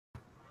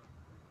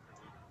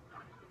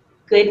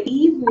Good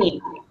evening,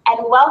 and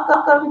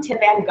welcome to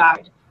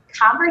Vanguard,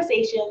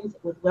 Conversations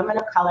with Women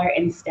of Color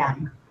in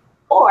STEM,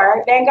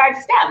 or Vanguard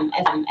STEM,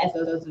 as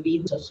those of you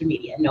in social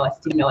media know us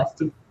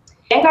to.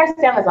 Vanguard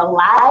STEM is a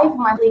live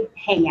monthly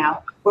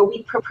hangout where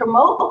we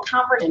promote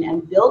conversation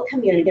and build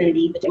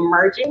community with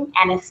emerging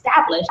and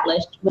established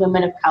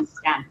women of color in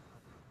STEM.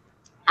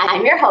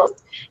 I'm your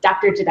host,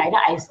 Dr. Jadida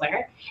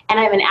Eisler, and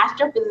I'm an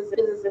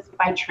astrophysicist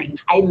by training.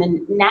 I'm a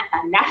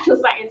National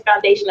Science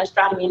Foundation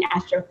Astronomy and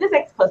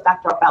Astrophysics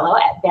postdoctoral fellow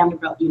at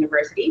Vanderbilt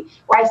University,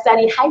 where I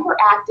study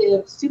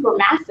hyperactive,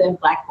 supermassive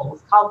black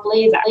holes called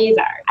blazars.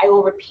 I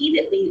will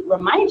repeatedly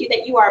remind you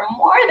that you are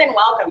more than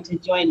welcome to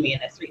join me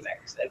in this research.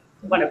 That's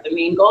one of the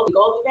main goals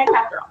of Vanguard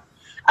after all.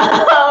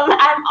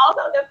 I'm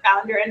also the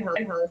founder and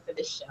host of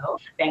this show,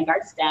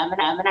 Vanguard STEM,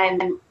 and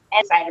I'm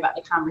excited about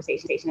the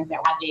conversations that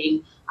we're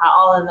having,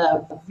 all of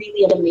the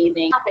really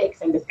amazing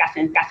topics and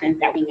discussions that we're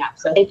having up.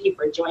 So thank you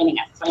for joining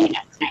us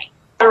tonight.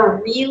 A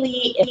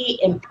really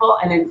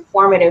important and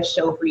informative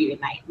show for you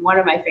tonight. One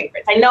of my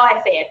favorites. I know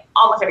I say it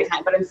almost every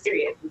time, but I'm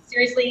serious. And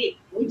seriously,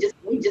 we just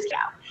get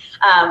out.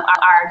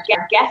 Our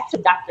guest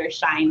is Dr.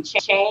 Chang,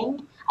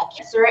 a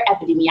cancer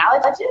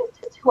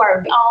epidemiologist who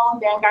our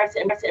own Vanguard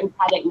and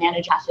project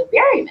manager, Natasha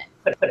Berryman,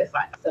 put us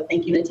on. So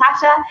thank you,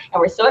 Natasha, and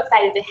we're so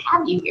excited to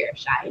have you here,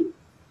 Shine.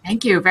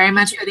 Thank you very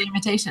much for the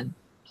invitation.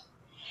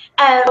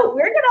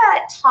 We're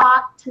gonna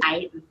talk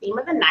tonight. The theme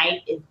of the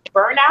night is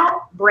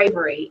burnout,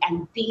 bravery,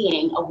 and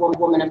being a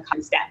woman of color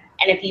in STEM.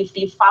 And if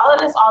you've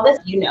followed us all this,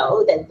 you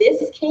know that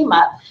this came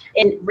up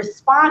in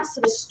response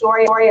to the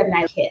story of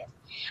Nyla Kidd.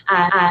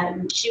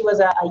 She was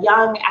a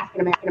young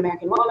African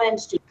American woman,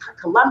 student at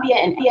Columbia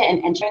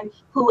and Chang,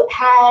 who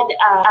had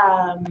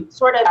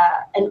sort of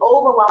an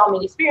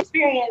overwhelming experience,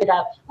 ended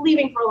up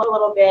leaving for a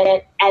little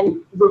bit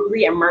and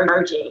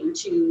re-emerging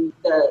to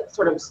the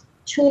sort of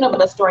tune of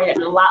the story that's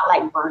a lot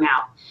like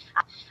Burnout.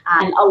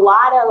 And a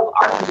lot of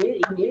our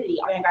community,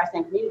 our Vanguard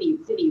STEM community,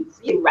 really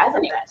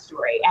resonated with that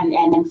story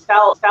and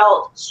felt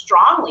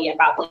strongly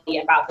about the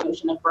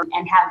notion of burnout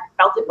and have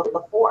felt it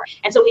before.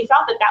 And so we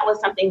felt that was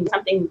something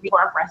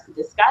for us to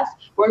discuss.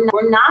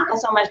 We're not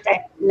so much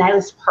that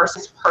Nyla's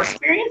personal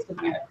experience,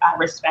 because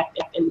respect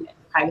and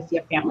privacy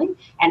of family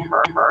and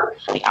her.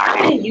 We are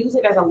going to use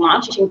it as a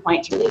launching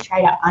point to really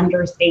try to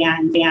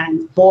understand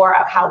more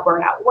of how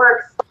burnout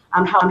works,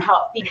 how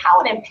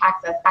it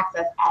impacts us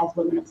as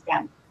women of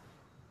STEM.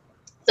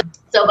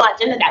 So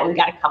much into that, we've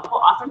got a couple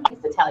awesome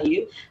things to tell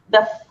you.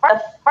 The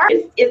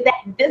first is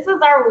that this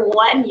is our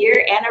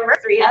 1-year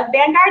anniversary of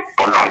Vanguard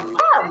STEM.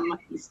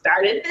 We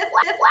started this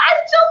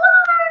last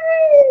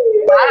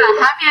July.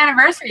 Wow, happy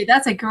anniversary.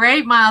 That's a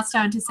great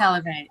milestone to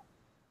celebrate.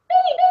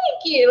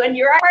 Thank you. And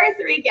your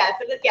anniversary guest.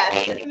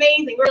 It's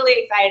amazing. We're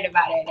really excited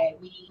about it. And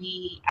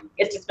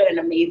it's just been an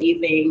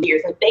amazing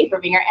year. So thanks for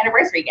being our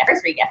anniversary guest. I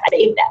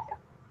saved that.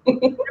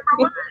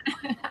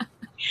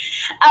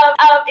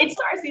 It's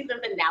our season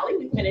finale.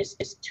 We finished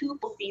 2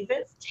 full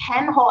seasons,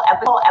 10 whole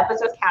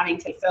episodes counting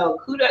today. So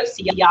kudos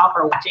to y'all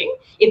for watching.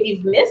 If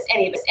you've missed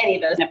any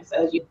of those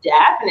episodes, you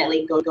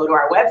definitely go to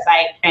our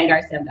website,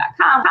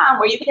 vanguardstem.com,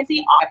 where you can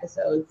see all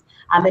episodes.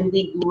 And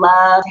we'd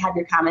love to have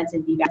your comments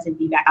and feedback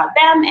about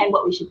them and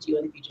what we should do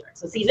in the future.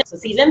 So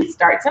season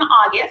starts in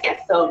August,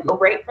 so no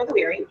break for the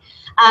weary.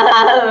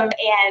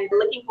 And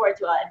looking forward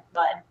to a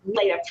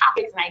slate of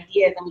topics and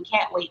ideas, and we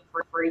can't wait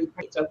for you.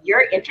 So if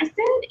you're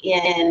interested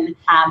in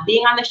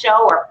being on the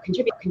show or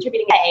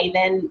contributing,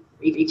 then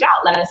reach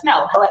out. Let us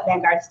know. Hello at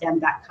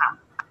vanguardstem.com.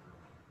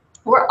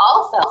 We're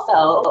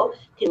also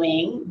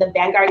doing the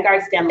Vanguard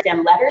STEM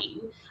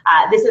lettering.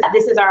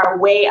 This is our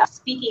way of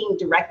speaking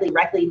directly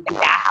back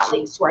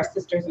to our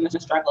sisters in the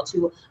struggle,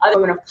 to other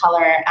women of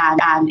color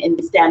in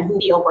STEM who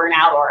feel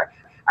burnout or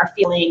are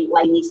feeling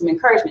like they need some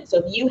encouragement. So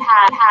if you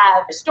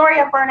have a story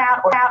of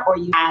burnout or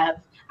you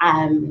have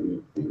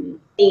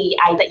the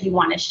idea that you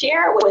want to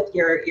share with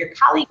your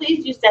colleagues,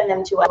 please do send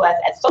them to us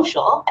at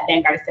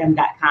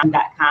social@vanguardstem.com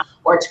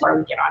or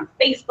get on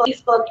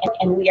Facebook,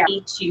 and we are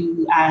ready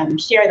to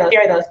share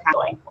those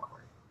going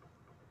forward.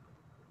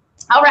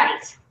 All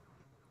right.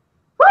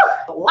 Whew,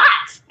 a lot.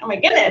 Oh my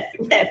goodness,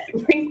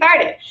 we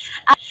started.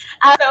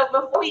 So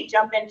before we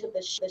jump into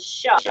the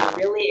show, I'm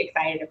really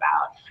excited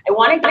about, I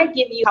want to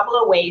give you a couple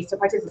of ways to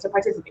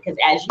participate, because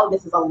as you know,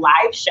 this is a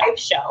live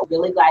show.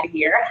 Really glad to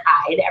hear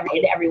hi to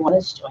everyone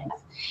who's joined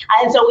us.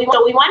 And so we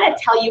want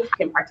to tell you how you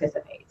can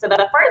participate. So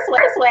the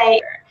first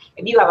way,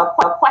 if you have a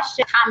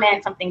question,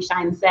 comment, something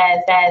Shine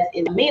says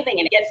is amazing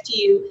and it gets to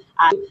you,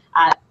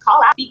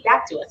 call out, speak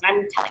back to us.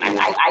 And I'm telling you,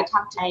 I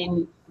talked to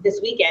Shine this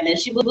weekend and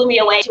she blew me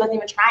away. She wasn't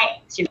even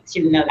trying. She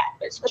didn't know that,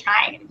 but she was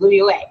trying and it blew me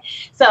away.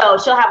 So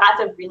she'll have lots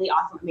of really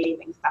awesome,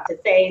 amazing stuff to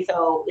say.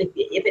 So if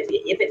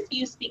it's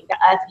you, speak to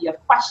us. If you have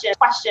questions,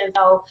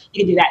 so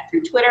you can do that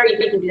through Twitter. You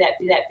can do that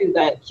through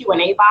the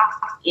Q&A box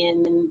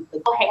in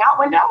the Hangout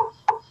window.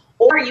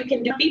 Or you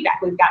can do feedback.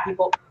 We've got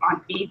people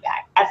on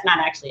feedback. That's not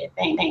actually a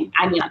thing.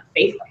 I mean on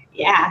Facebook.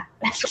 Yeah,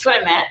 that's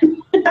what I meant.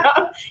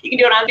 You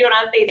can do it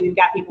on Facebook. We've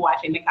got people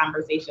watching the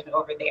conversation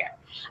over there.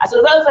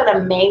 So those are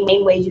the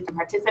main ways you can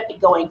participate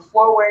going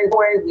forward.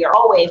 We are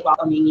always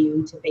welcoming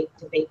you to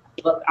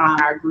Facebook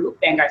on our group,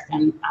 Vanguard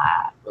STEM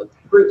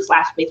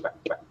group/Facebook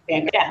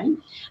Vanguard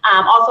STEM.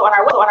 Also on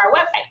our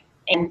website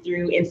and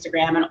through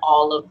Instagram and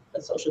all of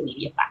the social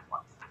media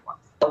platforms.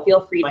 So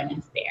feel free to join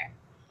us there.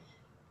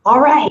 All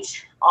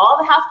right, all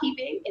the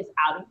housekeeping is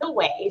out of the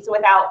way. So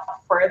without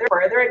further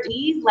ado,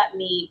 please let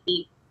me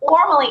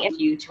formally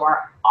introduce you to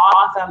our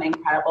awesome,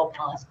 incredible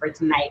panelist for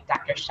tonight,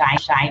 Dr. Chang.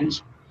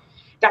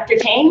 Dr.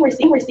 Chang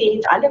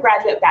received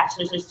undergraduate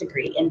bachelor's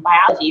degree in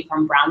biology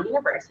from Brown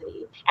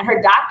University and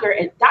her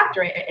doctorate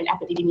in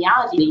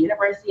epidemiology at the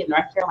University of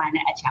North Carolina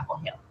at Chapel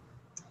Hill.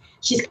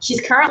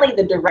 She's currently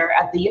the director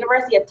of the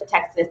University of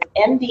Texas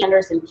MD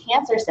Anderson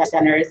Cancer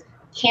Center's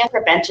Cancer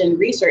Prevention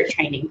Research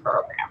Training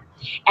Program,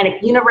 and a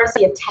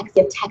University of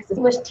Texas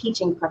English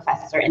teaching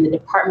professor in the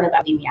Department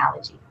of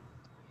Epidemiology.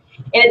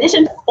 In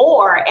addition to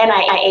 4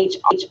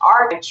 NIH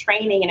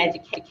Training and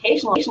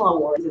Educational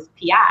Awards as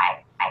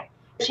PI,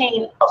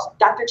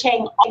 Dr.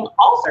 Chang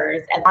also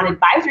serves on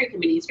advisory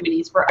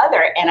committees for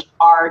other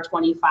NIH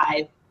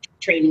 25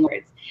 training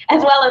awards,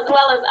 as well as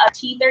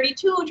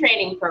T32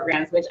 training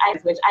programs, which I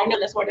know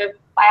the sort of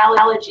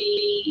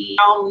biology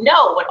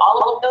know what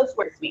all of those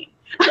words mean.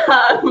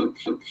 So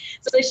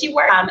she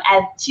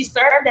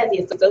served as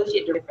the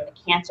associate director for the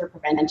Cancer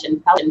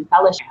Prevention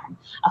Fellowship,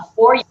 a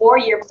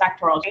four-year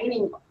postdoctoral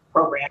training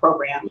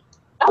program.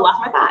 I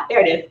lost my thought. There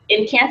it is.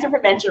 In cancer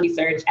prevention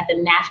research at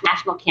the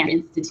National Cancer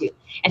Institute,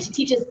 and she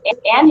teaches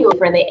annually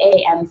for the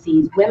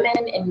AAMC's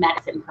Women in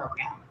Medicine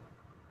program,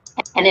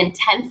 an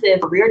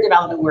intensive career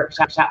development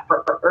workshop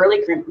for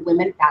early career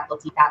women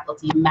faculty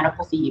in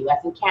medical the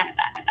U.S. and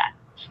Canada.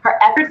 Her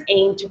efforts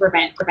aim to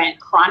prevent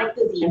chronic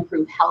disease and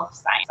improve health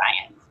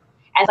science.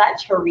 As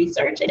such, her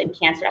research in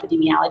cancer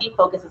epidemiology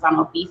focuses on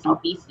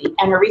obesity,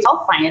 and her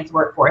health science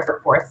workforce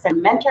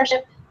and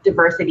mentorship,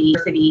 diversity,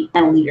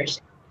 and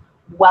leadership.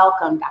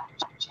 Welcome, Dr.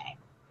 Chang.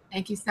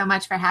 Thank you so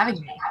much for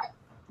having me.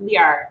 We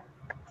are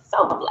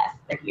so blessed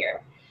to be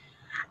here.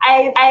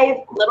 I've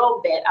a little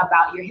bit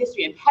about your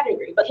history and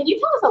pedigree, but can you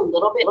tell us a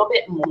little bit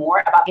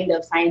more about the kind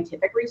of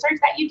scientific research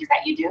that you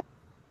do?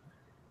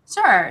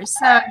 Sure.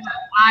 So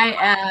I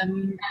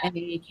am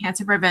a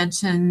cancer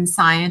prevention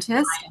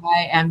scientist.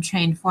 I am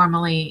trained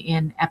formally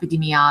in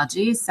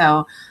epidemiology,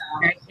 so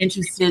I'm very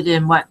interested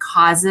in what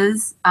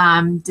causes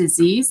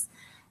disease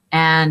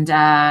and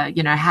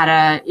how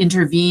to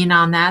intervene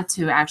on that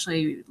to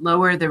actually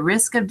lower the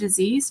risk of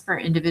disease for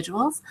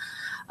individuals.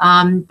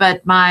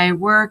 But my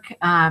work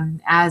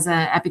as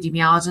an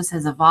epidemiologist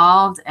has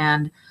evolved,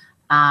 and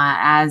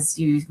as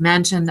you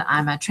mentioned,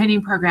 I'm a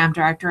training program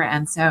director,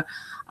 and so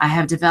I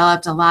have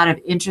developed a lot of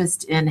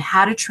interest in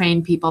how to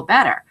train people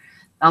better.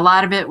 A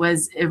lot of it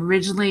was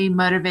originally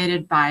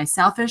motivated by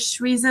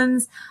selfish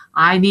reasons.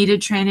 I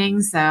needed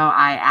training, so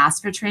I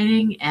asked for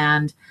training,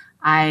 and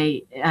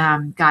I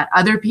got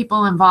other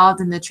people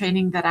involved in the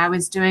training that I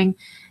was doing.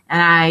 And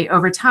I,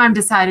 over time,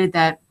 decided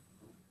that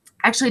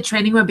actually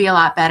training would be a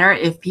lot better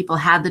if people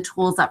had the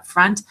tools up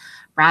front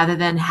rather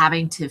than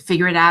having to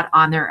figure it out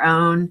on their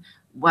own,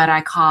 what I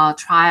call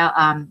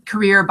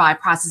career by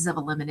process of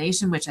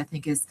elimination, which I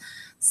think is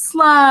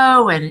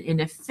slow and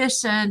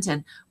inefficient.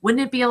 And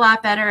wouldn't it be a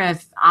lot better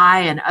if I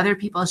and other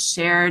people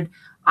shared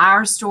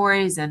our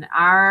stories and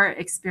our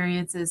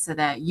experiences so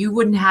that you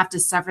wouldn't have to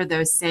suffer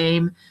those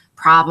same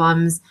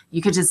problems?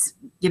 You could just,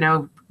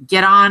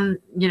 get on,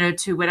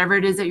 to whatever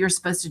it is that you're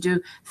supposed to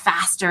do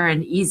faster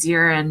and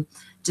easier and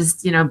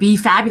just, be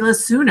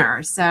fabulous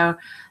sooner. So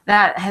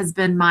that has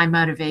been my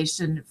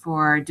motivation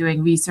for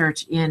doing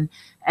research in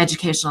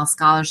educational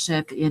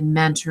scholarship, in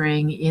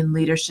mentoring, in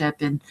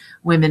leadership, in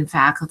women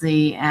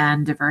faculty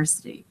and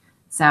diversity.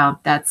 So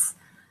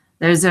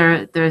those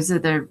are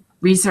the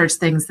research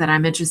things that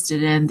I'm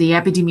interested in. The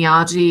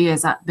epidemiology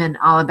has been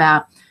all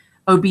about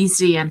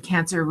obesity and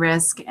cancer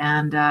risk,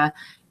 and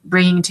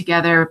bringing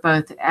together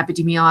both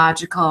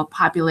epidemiological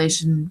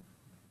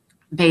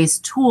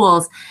population-based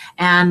tools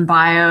and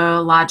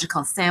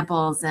biological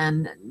samples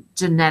and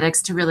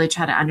genetics to really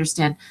try to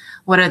understand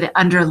what are the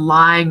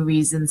underlying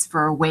reasons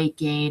for weight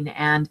gain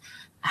and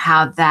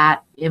how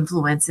that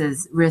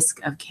influences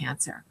risk of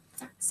cancer.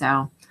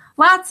 So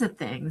lots of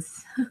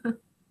things.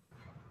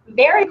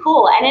 Very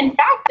cool. And in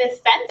fact,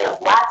 this sense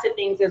of lots of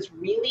things is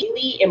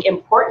really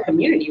important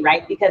community,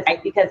 right? Because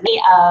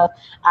many of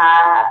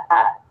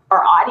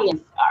our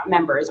audience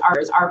members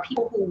are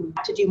people who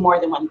want to do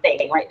more than one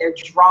thing, right? They're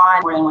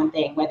drawn more than one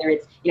thing, whether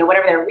it's,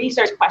 whatever their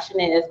research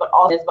question is, but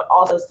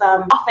also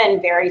some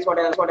often very sort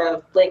of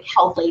like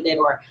health related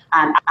or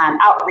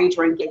outreach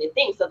oriented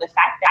things. So the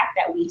fact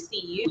that we see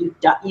you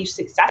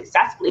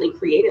successfully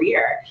create a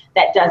career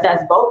that does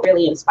both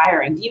really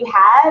inspiring. Do you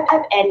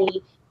have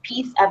any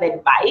piece of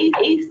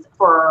advice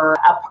for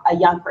a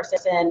young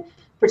person,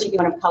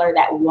 particularly of color,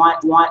 that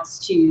wants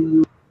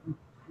to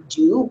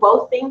do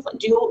both things,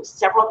 do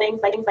several things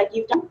like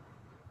you've done?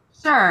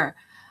 Sure.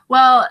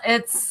 Well,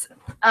 it's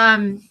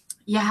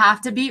you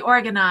have to be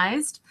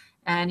organized,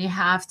 and you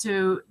have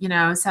to,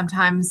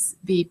 sometimes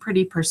be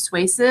pretty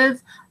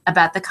persuasive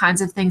about the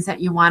kinds of things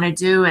that you want to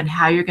do and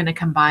how you're going to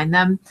combine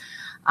them.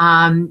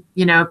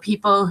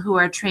 People who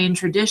are trained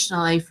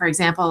traditionally, for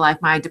example,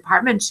 like my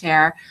department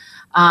chair,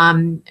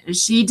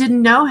 she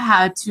didn't know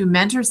how to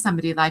mentor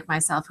somebody like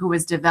myself who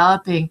was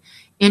developing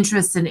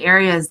interests in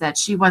areas that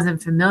she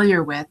wasn't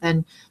familiar with.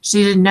 And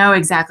she didn't know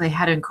exactly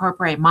how to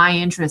incorporate my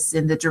interests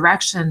in the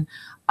direction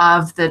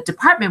of the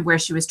department where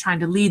she was trying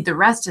to lead the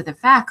rest of the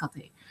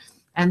faculty.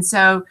 And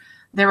so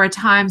there were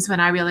times when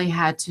I really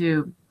had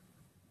to,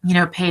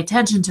 pay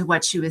attention to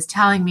what she was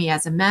telling me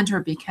as a mentor,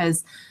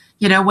 because,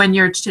 when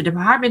your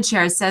department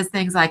chair says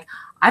things like,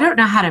 I don't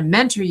know how to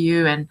mentor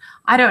you, and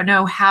I don't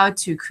know how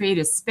to create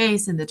a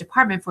space in the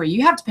department for you,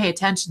 you have to pay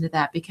attention to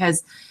that,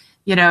 because,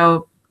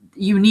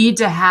 you need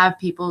to have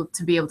people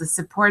to be able to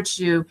support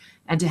you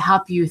and to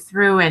help you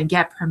through and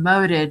get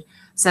promoted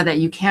so that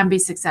you can be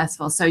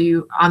successful. So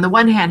you, on the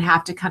one hand,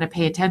 have to kind of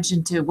pay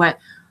attention to what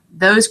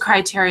those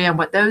criteria and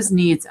what those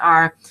needs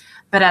are.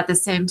 But at the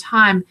same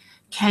time,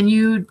 can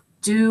you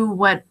do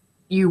what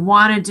you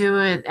want to do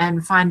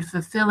and find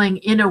fulfilling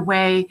in a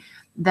way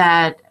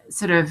that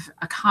sort of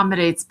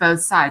accommodates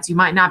both sides? You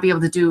might not be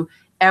able to do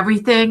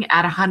everything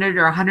at 100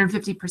 or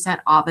 150%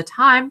 all the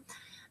time,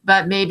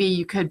 but maybe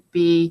you could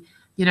be,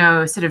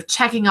 sort of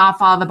checking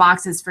off all the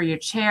boxes for your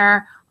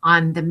chair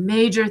on the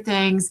major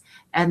things,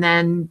 and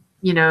then,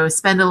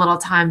 spend a little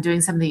time doing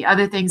some of the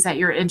other things that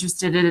you're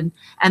interested in,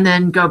 and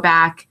then go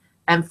back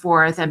and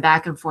forth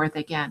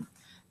again.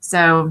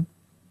 So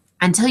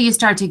until you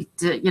start to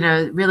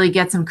really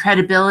get some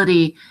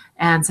credibility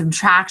and some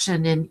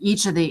traction in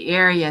each of the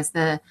areas,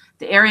 the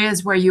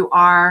areas where you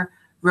are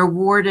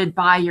rewarded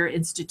by your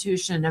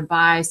institution and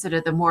by sort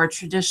of the more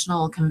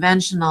traditional,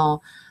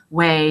 conventional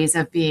ways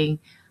of being,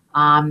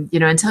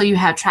 until you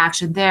have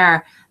traction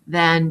there,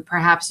 then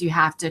perhaps you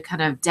have to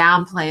kind of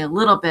downplay a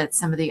little bit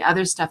some of the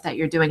other stuff that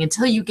you're doing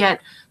until you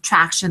get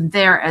traction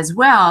there as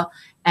well.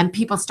 And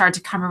people start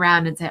to come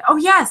around and say, oh,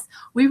 yes,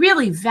 we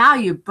really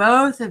value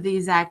both of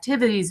these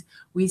activities.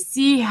 We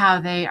see how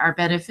they are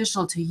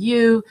beneficial to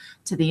you,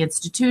 to the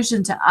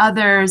institution, to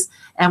others,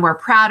 and we're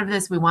proud of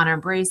this. We want to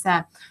embrace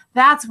that.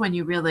 That's when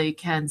you really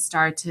can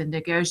start to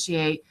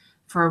negotiate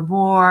for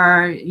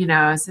more,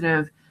 sort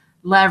of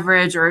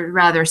leverage, or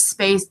rather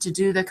space, to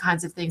do the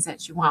kinds of things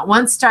that you want.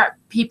 Once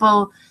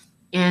people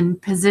in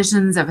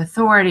positions of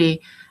authority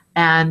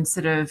and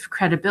sort of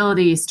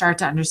credibility start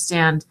to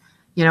understand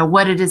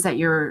what it is that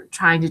you're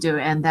trying to do,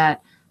 and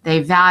that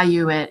they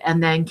value it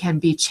and then can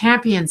be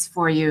champions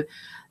for you,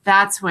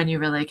 that's when you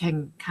really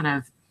can kind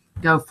of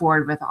go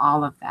forward with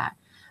all of that.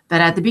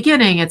 But at the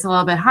beginning, it's a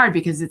little bit hard,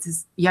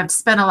 because you have to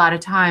spend a lot of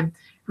time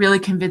really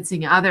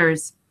convincing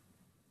others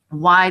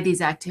why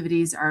these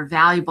activities are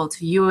valuable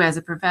to you as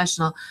a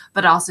professional,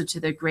 but also to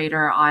the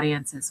greater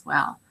audience as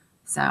well.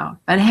 So,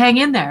 but hang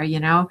in there,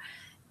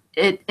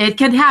 it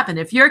can happen.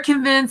 If you're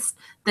convinced,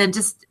 then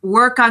just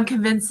work on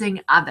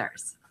convincing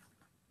others.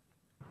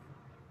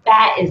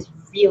 That is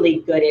really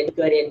good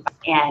advice,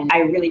 and I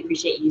really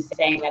appreciate you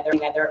saying that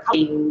there are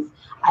things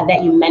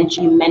that you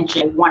mentioned.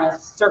 I want to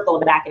circle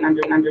back and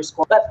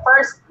underscore. But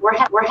first, we're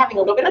having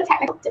a little bit of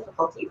technical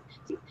difficulties.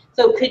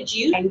 So could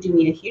you do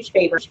me a huge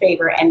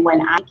favor, and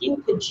when I'm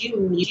speaking, could you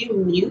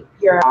mute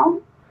your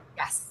phone?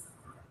 Yes.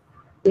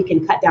 We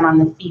can cut down on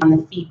the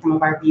feed some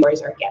of our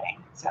viewers are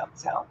getting. So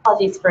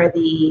apologies for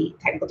the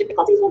technical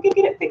difficulties. We'll get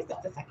it fixed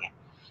in a second.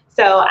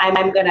 So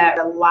I'm going to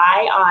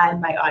rely on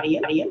my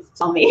audience to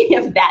tell me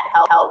if that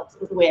helped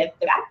with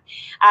the back.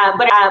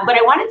 But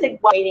I wanted to,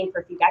 waiting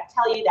for feedback,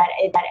 tell you that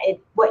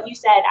what you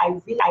said, I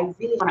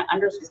really want to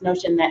underscore this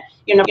notion that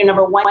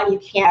number one, you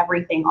can't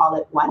everything all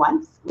at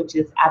once, which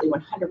is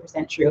absolutely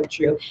 100%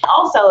 true.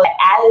 Also,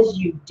 as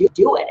you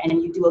do it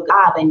and you do a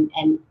job, and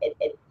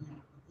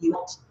you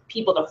want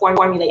people to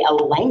formulate a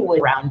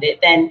language around it,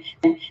 then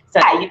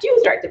you do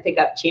start to pick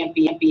up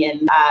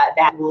champions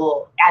that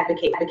will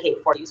advocate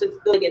for you. So it's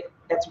really good.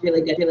 That's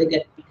really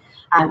good.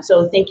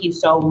 So thank you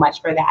so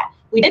much for that.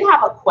 We did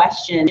have a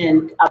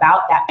question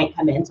about that might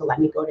come in, so let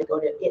me go to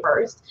it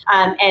first.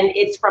 And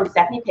it's from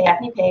Stephanie Pay.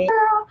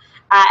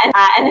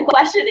 And the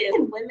question is,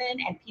 women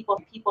and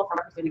people from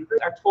represented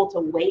groups are told to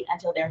wait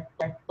until they're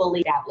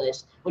fully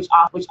established, which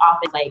often is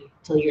like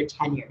till you're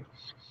tenured,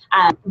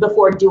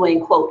 before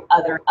doing, quote,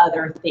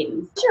 other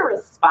things. What's your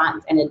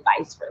response and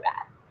advice for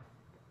that?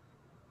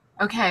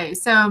 Okay,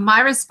 so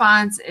my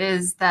response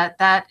is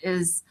that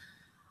is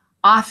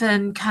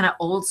often kind of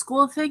old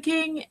school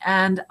thinking.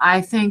 And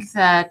I think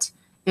that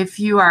if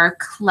you are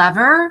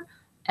clever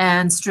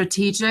and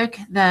strategic,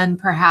 then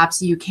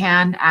perhaps you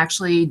can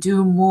actually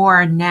do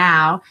more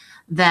now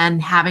than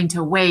having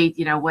to wait,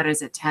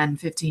 10,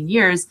 15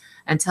 years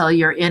until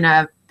you're in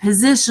a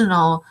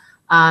positional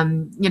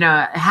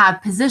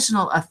have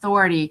positional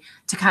authority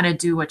to kind of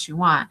do what you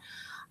want.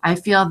 I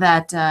feel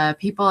that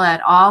people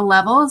at all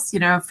levels,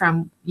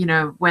 from,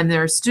 when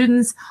they're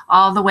students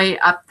all the way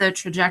up the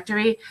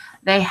trajectory,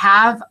 they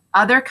have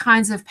other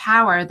kinds of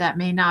power that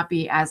may not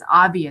be as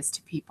obvious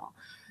to people.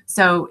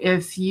 So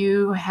if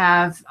you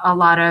have a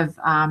lot of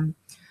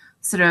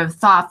sort of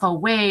thoughtful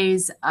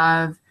ways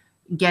of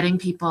getting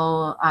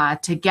people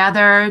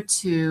together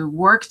to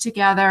work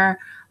together,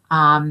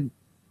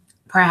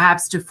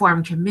 perhaps to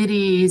form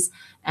committees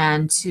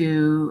and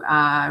to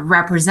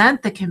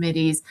represent the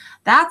committees,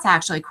 that's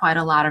actually quite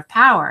a lot of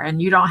power.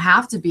 And you don't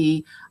have to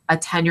be a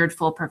tenured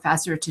full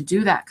professor to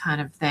do that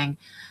kind of thing.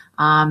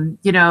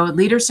 You know,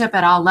 leadership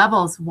at all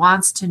levels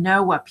wants to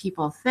know what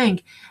people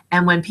think.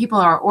 And when people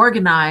are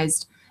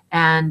organized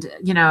and,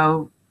 you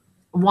know,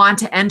 want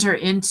to enter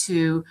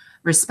into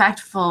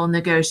respectful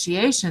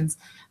negotiations,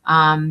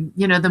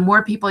 you know, the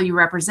more people you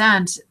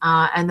represent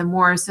and the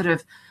more sort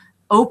of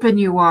open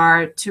you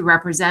are to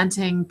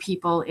representing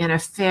people in a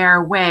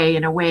fair way,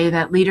 in a way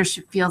that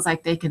leadership feels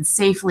like they can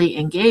safely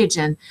engage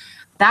in,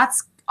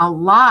 that's a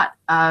lot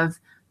of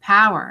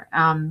power.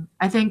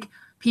 I think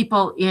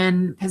people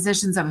in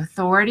positions of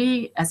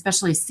authority,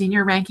 especially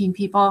senior ranking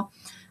people,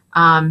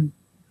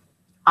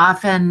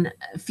 often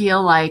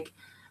feel like,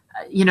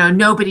 you know,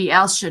 nobody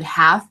else should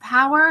have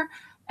power.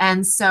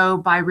 And so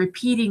by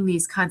repeating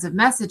these kinds of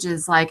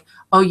messages like,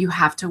 oh, you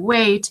have to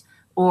wait,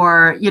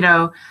 or, you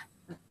know,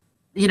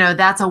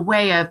 that's a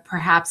way of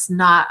perhaps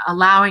not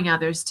allowing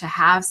others to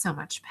have so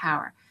much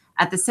power.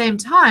 At the same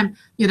time,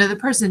 you know, the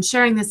person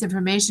sharing this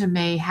information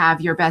may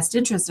have your best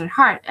interest at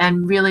heart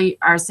and really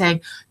are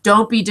saying,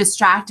 don't be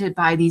distracted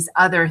by these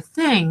other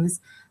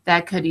things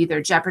that could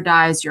either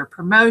jeopardize your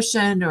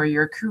promotion or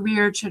your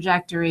career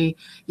trajectory.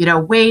 You know,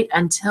 wait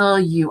until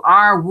you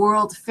are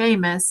world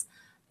famous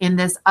in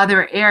this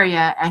other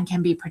area and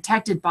can be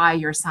protected by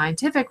your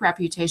scientific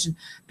reputation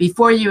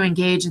before you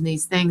engage in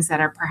these things that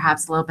are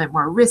perhaps a little bit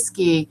more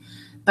risky.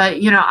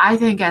 But, you know, I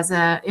think as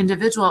an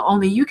individual,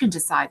 only you can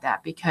decide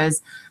that,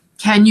 because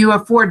can you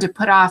afford to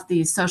put off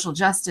these social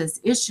justice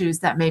issues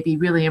that may be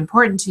really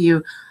important to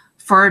you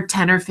for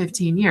 10 or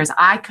 15 years?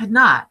 I could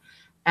not.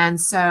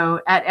 And so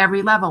at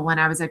every level, when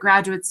I was a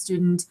graduate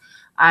student,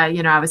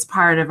 you know, I was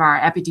part of our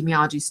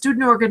epidemiology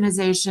student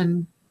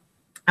organization,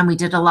 and we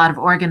did a lot of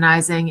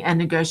organizing and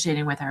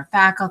negotiating with our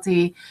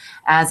faculty.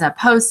 As a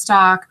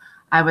postdoc,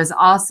 I was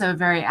also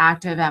very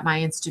active at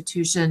my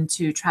institution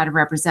to try to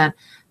represent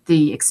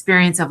the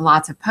experience of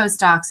lots of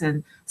postdocs,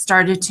 and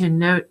started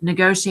to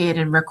negotiate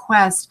and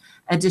request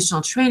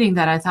additional training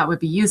that I thought would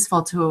be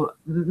useful to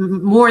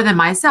more than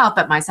myself,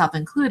 but myself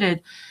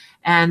included.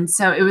 And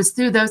so it was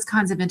through those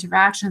kinds of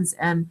interactions,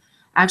 and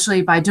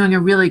actually by doing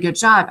a really good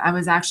job, I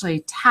was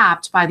actually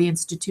tapped by the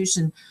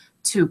institution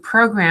to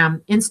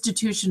program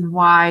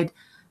institution-wide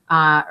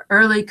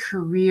early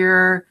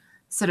career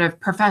sort of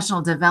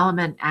professional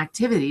development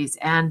activities.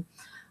 And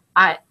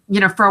I, you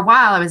know, for a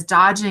while I was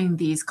dodging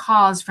these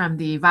calls from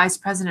the vice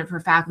president for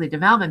faculty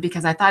development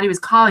because I thought he was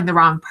calling the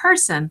wrong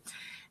person.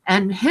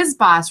 And his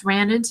boss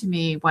ran into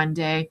me one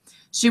day.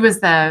 She was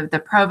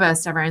the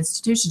provost of our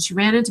institution. She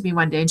ran into me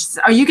one day and she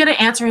said, "Are you going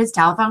to answer his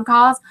telephone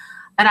calls?"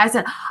 And I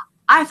said,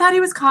 "I thought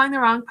he was calling the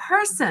wrong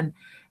person."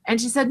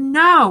 And she said,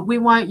 "No, we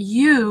want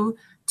you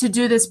to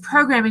do this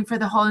programming for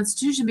the whole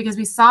institution because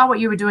we saw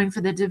what you were doing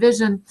for the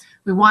division.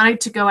 We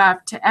wanted to go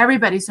out to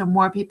everybody so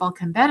more people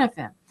can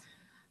benefit."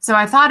 So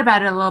I thought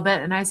about it a little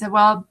bit and I said,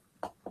 well,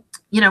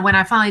 you know, when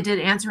I finally did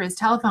answer his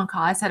telephone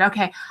call, I said,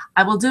 okay,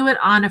 I will do it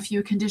on a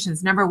few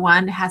conditions. Number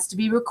one, it has to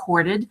be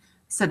recorded.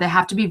 So they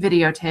have to be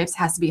videotapes,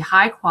 has to be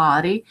high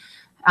quality.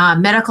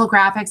 Medical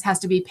graphics has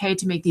to be paid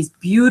to make these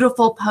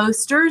beautiful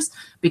posters,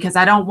 because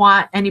I don't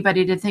want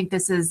anybody to think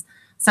this is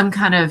some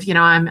kind of, you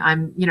know,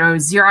 I'm, you know,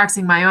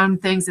 Xeroxing my own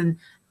things and,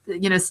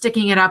 you know,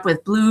 sticking it up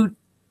with blue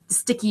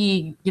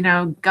sticky, you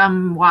know,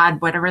 gum wad,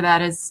 whatever that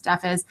is,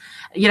 stuff is.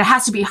 You know, it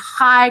has to be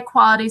high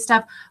quality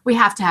stuff. We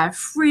have to have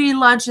free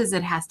lunches.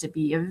 It has to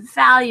be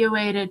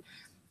evaluated.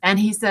 And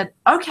he said,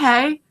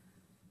 okay.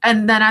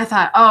 And then I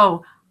thought,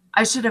 oh,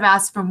 I should have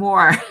asked for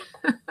more.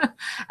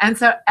 And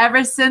so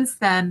ever since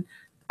then,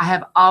 I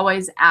have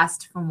always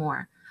asked for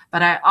more,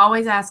 but I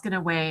always ask in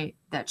a way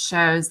that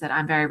shows that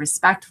I'm very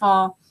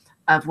respectful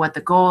of what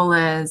the goal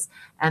is,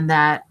 and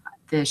that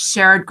the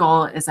shared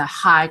goal is a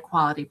high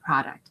quality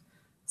product.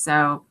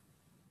 So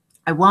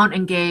I won't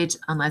engage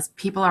unless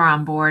people are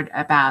on board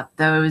about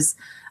those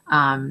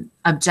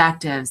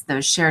objectives,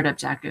 those shared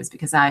objectives,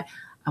 because I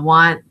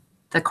want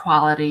the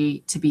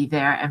quality to be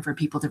there and for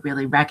people to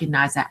really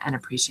recognize that and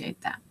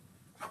appreciate that.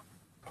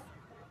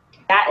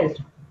 That is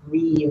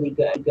really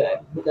good.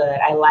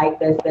 I like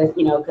this,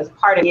 you know, because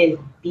part of it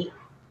is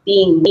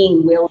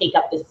being will take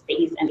up this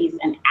space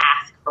and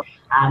ask for.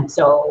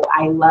 So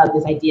I love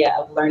this idea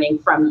of learning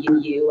from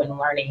you and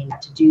learning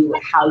to do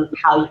how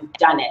you've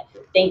done it.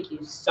 Thank you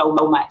so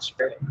much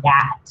for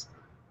that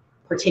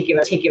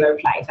particular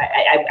advice.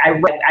 I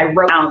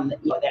wrote down,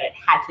 you know, that it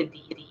had to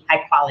be the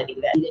high quality,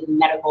 that needed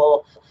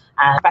medical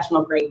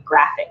professional grade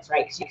graphics,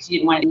 right? Because you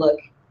didn't want to look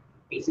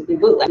basically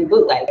bootleg.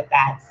 But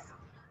that's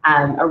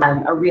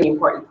a really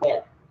important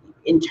point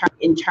in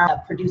terms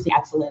of producing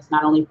excellence,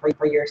 not only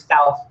for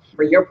yourself,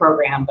 for your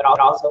program, but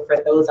also for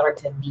those that are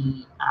to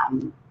be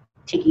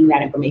taking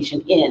that information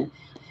in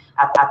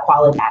a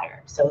quality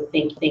matter. So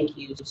thank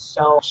you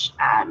so much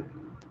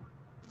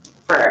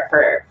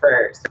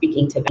for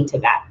speaking to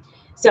that.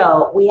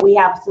 So we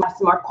have some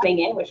more coming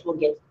in, which we'll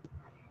get.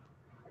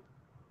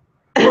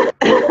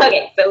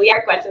 Okay, so we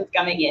have questions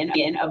coming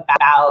in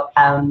about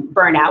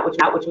burnout, which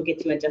we'll get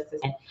to in just a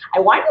second. I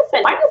wanted to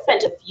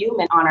spend a few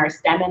minutes on our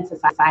STEM and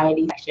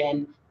society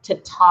section to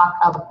talk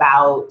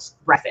about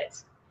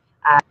Brexit.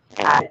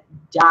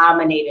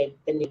 Dominated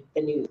the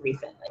news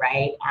recently,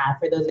 right?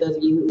 For those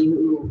of you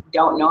who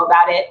don't know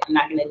about it, I'm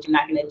not gonna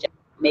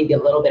maybe a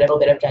little bit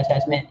of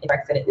judgment.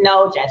 Brexit,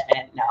 no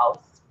judgment, no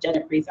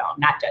judgment-free zone,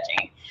 not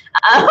judging.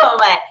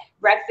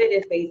 Brexit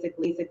is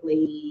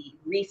basically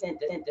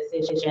recent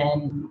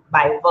decision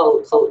by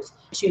vote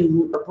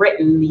to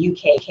Britain, the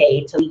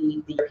UK, to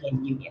leave the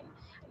European Union.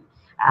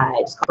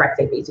 It's called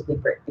Brexit, basically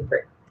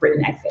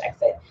Britain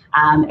exit.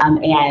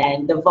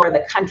 And the vote for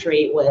the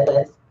country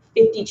was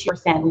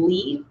 52%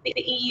 leave the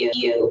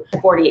EU,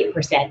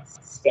 48%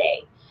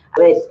 stay.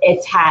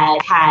 It's had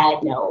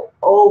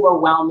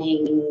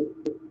overwhelming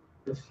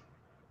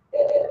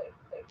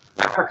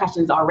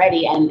repercussions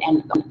already, and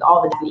all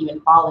of it hasn't even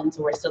fallen,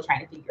 so we're still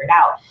trying to figure it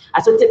out.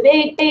 So it's a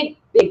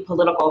big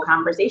political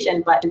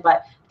conversation, but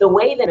the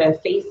way that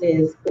it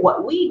faces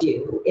what we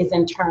do is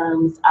in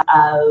terms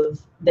of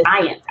the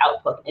science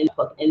output in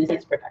the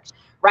science production.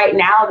 Right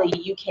now, the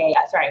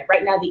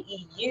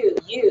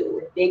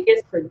EU,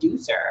 biggest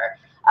producer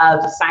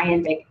of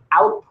scientific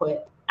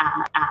output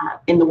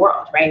in the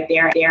world, right?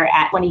 They're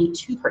at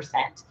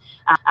 22%.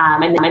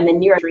 And the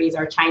nearest countries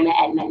are China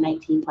at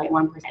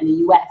 19.1%, and the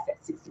US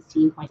at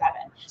 16.7%.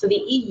 So the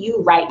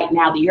EU right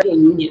now, the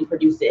European Union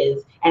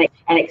produces an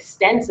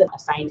extensive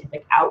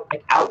scientific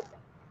output.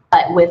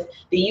 But with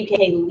the UK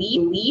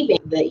leaving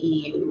the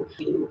EU,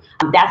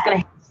 that's going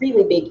to have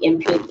really big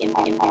impact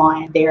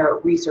on their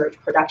research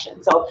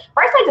production. So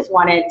first, I just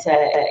wanted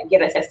to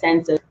get a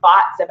sense of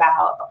thoughts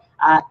about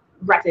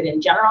Brexit in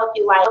general, if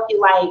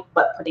you like,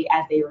 but particularly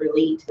as they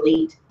relate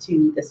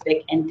to the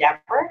civic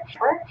endeavor,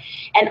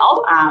 and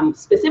also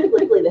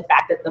specifically the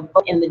fact that the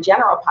vote in the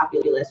general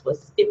populace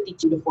was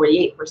 52 to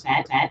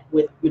 48%,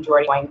 with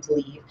majority going to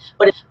leave.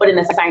 But in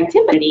the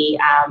scientific,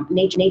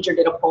 Nature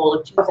did a poll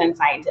of 2,000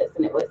 scientists,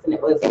 and it was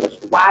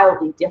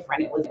wildly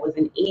different. It was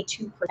an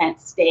 82%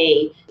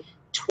 stay,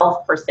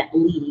 12%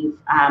 leave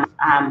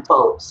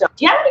vote. So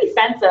do you have any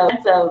sense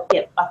of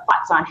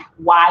thoughts on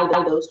why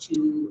those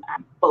two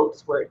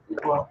votes were,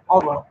 well,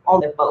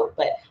 only the vote,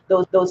 but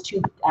those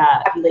two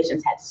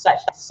populations had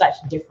such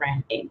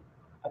different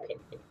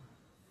opinions?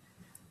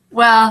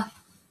 Well,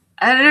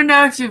 I don't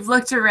know if you've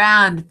looked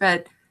around,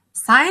 but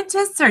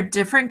scientists are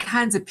different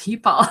kinds of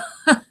people.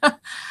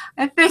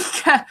 I think,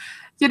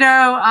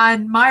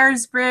 on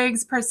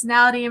Myers-Briggs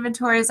personality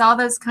inventories, all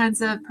those kinds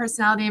of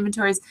personality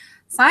inventories,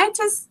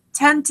 scientists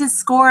tend to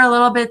score a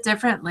little bit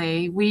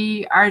differently.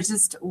 We are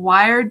just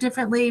wired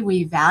differently.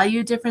 We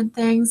value different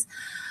things.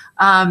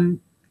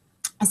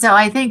 So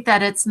I think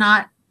that it's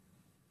not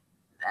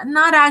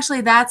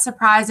actually that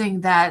surprising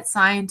that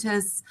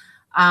scientists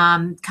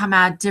come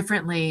out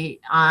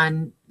differently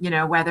on,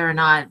 whether or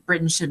not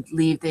Britain should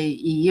leave the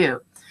EU.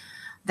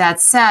 That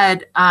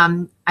said,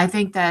 I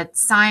think that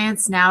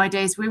science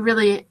nowadays, we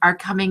really are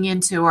coming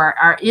into or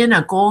are in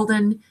a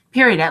golden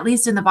period, at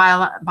least in the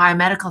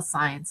biomedical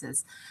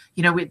sciences.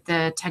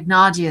 The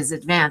technology has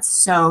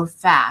advanced so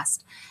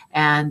fast,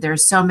 and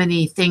there's so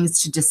many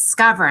things to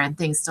discover and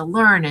things to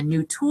learn and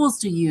new tools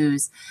to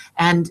use.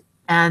 And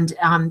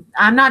I'm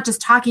not just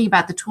talking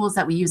about the tools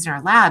that we use in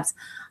our labs.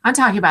 I'm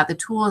talking about the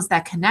tools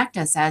that connect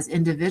us as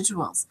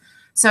individuals.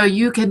 So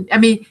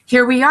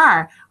here we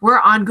are, we're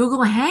on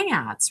Google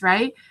Hangouts,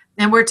 right?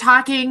 And we're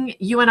talking,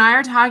 you and I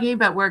are talking,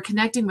 but we're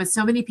connecting with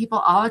so many people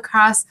all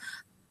across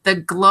the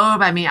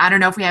globe. I don't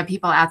know if we have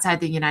people outside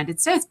the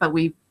United States, but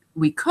we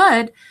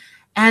could.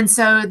 And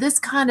so this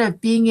kind of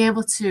being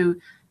able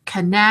to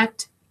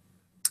connect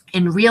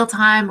in real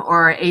time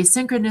or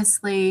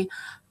asynchronously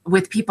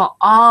with people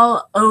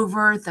all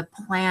over the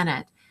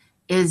planet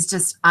is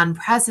just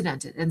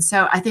unprecedented. And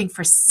so I think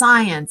for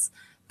science,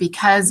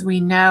 because we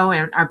know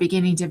and are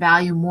beginning to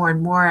value more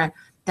and more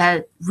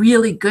that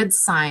really good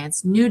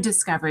science, new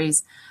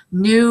discoveries,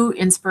 new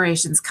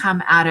inspirations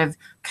come out of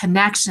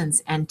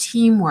connections and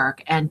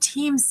teamwork and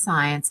team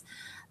science,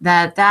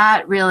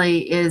 that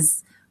really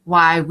is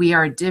why we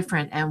are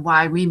different and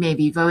why we may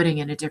be voting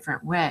in a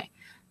different way.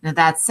 Now,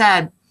 that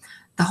said,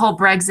 the whole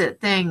Brexit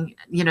thing,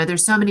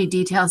 there's so many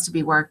details to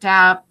be worked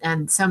out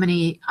and so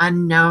many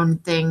unknown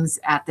things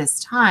at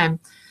this time.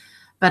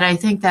 But I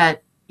think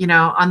that,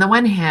 on the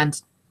one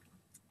hand,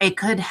 it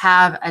could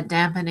have a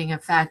dampening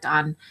effect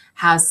on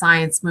how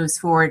science moves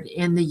forward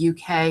in the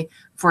UK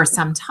for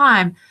some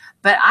time.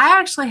 But I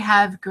actually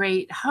have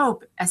great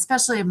hope,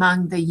 especially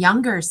among the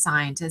younger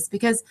scientists,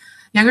 because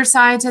younger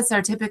scientists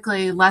are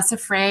typically less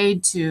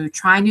afraid to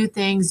try new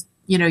things,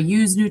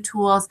 use new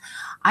tools.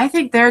 I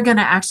think they're going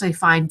to actually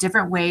find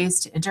different ways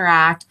to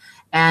interact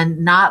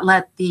and not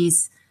let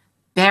these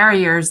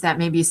barriers that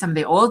maybe some of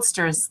the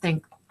oldsters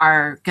think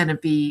are going to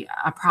be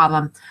a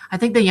problem. I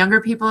think the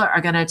younger people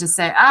are going to just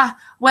say,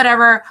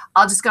 whatever,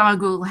 I'll just go on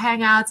Google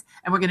Hangouts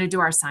and we're going to do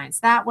our science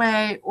that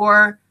way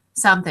or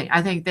something.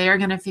 I think they are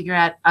going to figure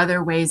out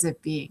other ways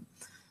of being.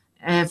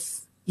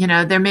 if, you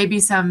know, there may be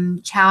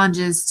some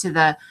challenges to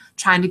the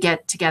trying to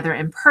get together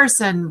in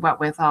person, what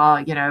with all,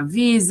 you know,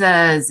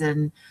 visas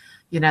and,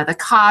 you know, the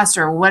cost,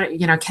 or what,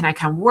 you know, can I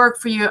come work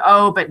for you?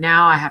 Oh, but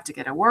now I have to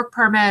get a work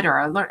permit or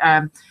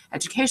a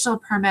educational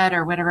permit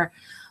or whatever.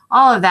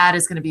 All of that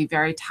is going to be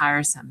very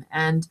tiresome.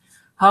 And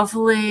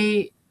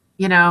hopefully,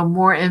 you know,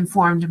 more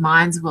informed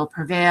minds will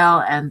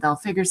prevail and they'll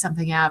figure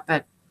something out.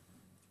 But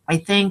I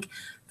think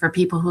for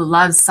people who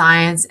love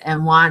science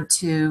and want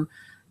to,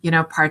 you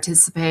know,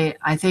 participate,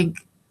 I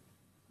think,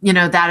 you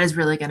know, that is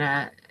really going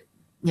to,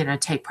 you know,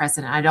 take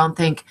precedent. I don't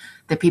think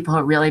the people who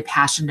are really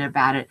passionate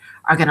about it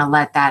are going to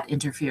let that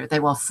interfere. They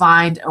will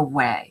find a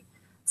way.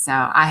 So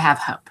I have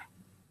hope.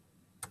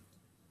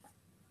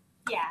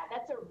 Yeah,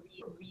 that's a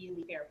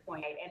really fair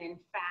point. And in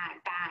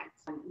fact,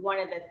 one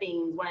of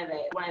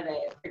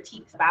the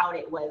critiques about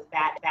it was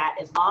that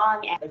as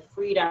long as the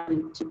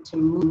freedom to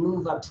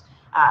move up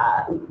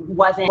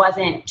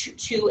wasn't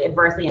too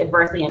adversely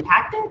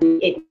impacted,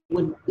 it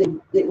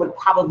would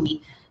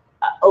probably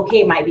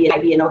okay, might be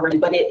an overview,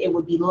 but it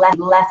would be less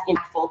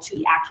impactful to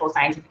the actual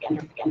scientific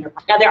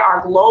enterprise. Now there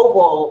are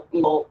global,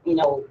 you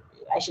know,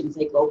 I shouldn't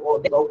say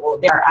global.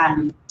 There are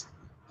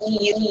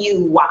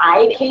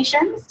EU-wide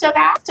implications to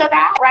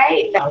that,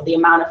 right? You know, the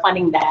amount of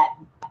funding that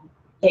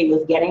they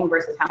was getting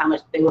versus how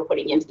much they were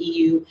putting into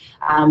EU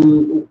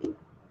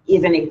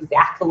isn't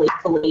exactly.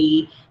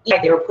 Yeah,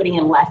 they were putting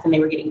in less than they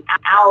were getting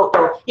out.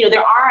 So, you know,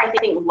 there are, I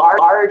think,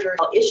 larger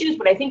issues,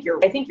 but I think you're,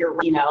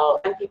 you know,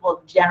 when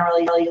people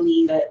generally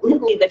leave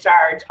the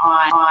charge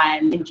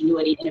on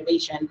ingenuity and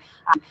innovation,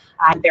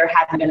 there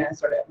hasn't been a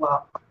sort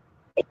of,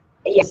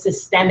 a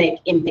systemic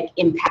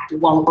impact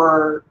won't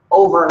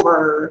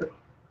overshadow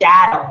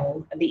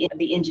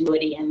the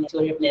ingenuity and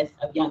intuitiveness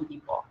of young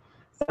people.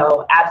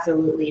 So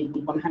absolutely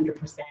 100%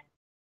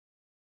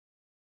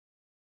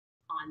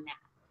 on that.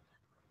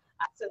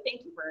 So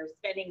thank you for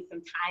spending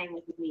some time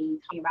with me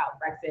talking about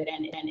Brexit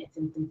and its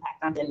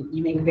impact on, and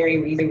you make very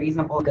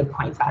reasonable, good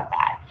points about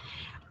that.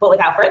 But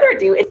without further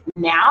ado, it's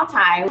now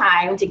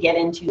time to get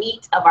into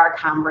meat of our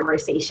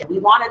conversation. We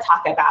want to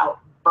talk about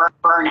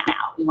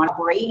burnout. We want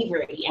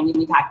bravery, and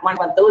we talk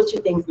about those two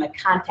things in the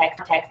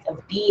context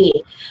of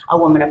being a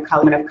woman of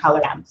color. So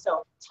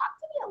talk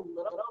to me a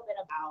little bit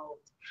about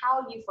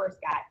how you first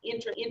got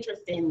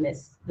interested in the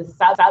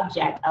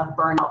subject of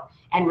burnout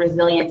and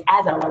resilience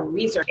as a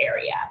research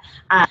area.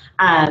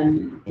 Why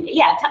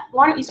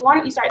don't you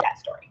start that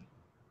story?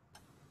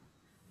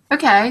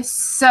 Okay,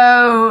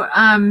 so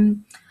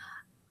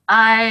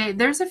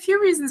there's a few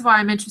reasons why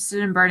I'm interested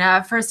in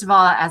burnout. First of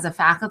all, as a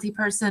faculty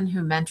person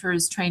who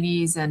mentors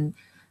trainees and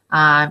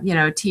you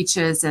know,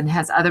 teaches and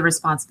has other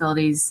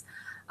responsibilities,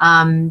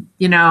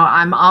 you know,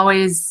 I'm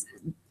always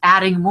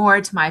adding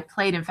more to my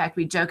plate. In fact,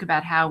 we joke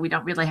about how we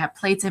don't really have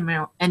plates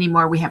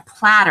anymore. We have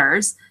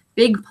platters,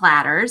 big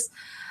platters.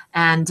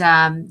 And,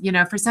 you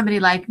know, for somebody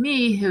like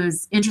me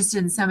who's interested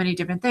in so many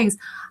different things,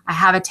 I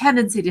have a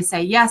tendency to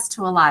say yes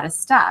to a lot of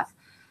stuff.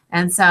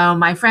 And so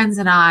my friends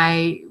and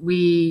I,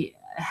 we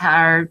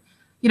are,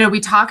 you know, we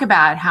talk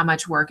about how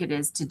much work it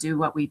is to do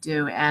what we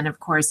do. And of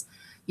course,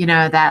 you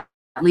know, that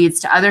leads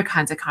to other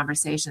kinds of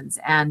conversations.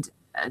 And,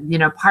 you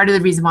know, part of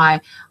the reason why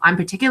I'm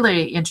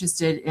particularly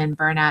interested in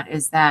burnout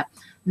is that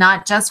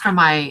not just from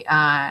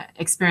my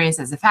experience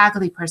as a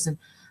faculty person,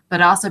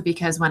 but also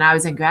because when I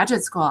was in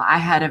graduate school, I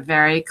had a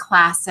very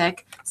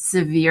classic,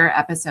 severe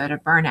episode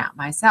of burnout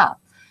myself.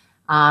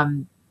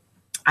 I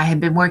had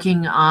been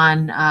working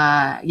on,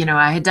 you know,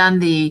 I had done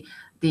the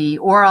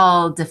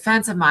oral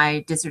defense of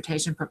my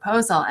dissertation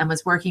proposal and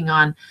was working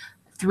on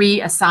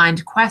 3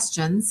 assigned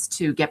questions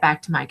to get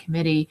back to my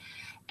committee.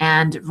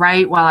 And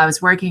right while I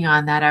was working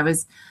on that, I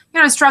was,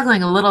 you know,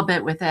 struggling a little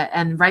bit with it.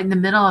 And right in the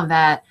middle of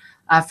that,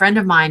 a friend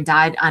of mine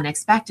died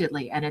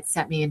unexpectedly, and it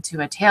sent me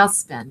into a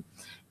tailspin.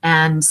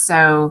 And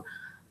so,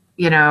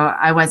 you know,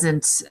 I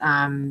wasn't,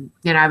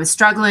 you know, I was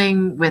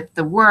struggling with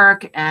the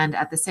work, and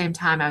at the same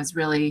time, I was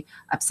really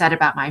upset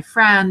about my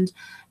friend,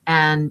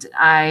 and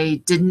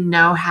I didn't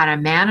know how to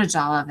manage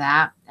all of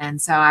that.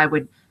 And so I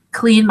would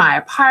clean my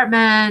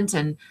apartment,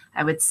 and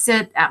I would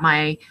sit at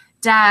my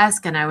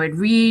desk, and I would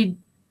read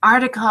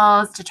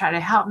articles to try to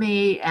help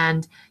me,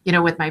 and, you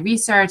know, with my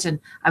research, and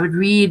I would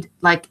read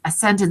like a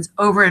sentence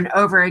over and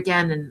over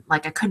again, and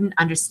like I couldn't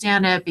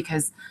understand it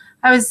because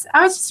I was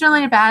just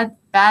really in a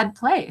bad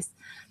place.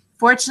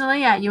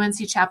 Fortunately, at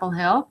UNC Chapel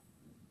Hill,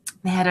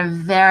 they had a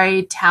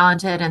very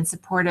talented and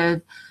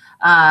supportive,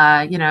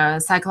 you know,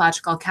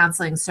 psychological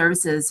counseling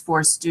services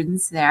for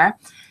students there.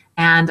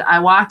 And I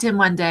walked in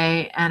one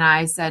day and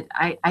I said,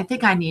 I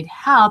think I need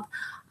help.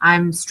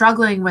 I'm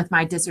struggling with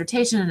my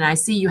dissertation, and I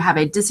see you have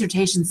a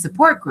dissertation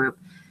support group.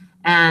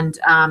 And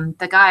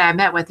the guy I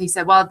met with, he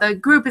said, well, the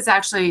group is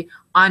actually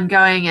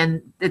ongoing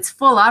and it's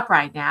full up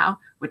right now,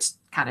 which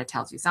kind of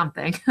tells you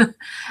something.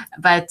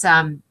 But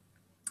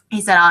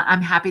he said,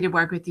 I'm happy to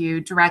work with you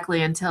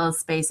directly until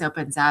space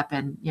opens up,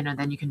 and, you know,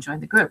 then you can join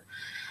the group.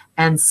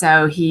 And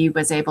so he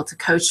was able to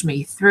coach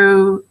me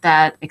through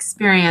that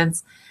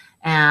experience.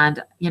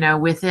 And, you know,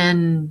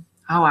 within,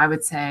 I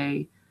would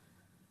say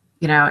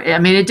I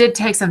mean, it did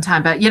take some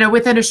time, but,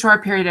 within a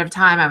short period of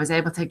time, I was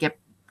able to get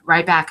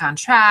right back on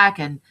track,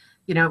 and,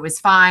 it was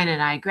fine.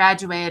 And I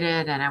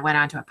graduated and I went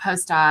on to a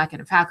postdoc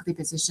and a faculty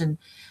position.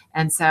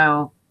 And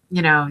so,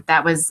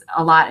 that was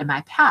a lot in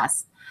my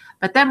past.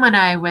 But then when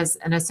I was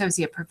an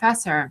associate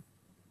professor,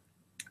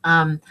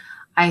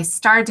 I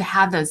started to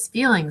have those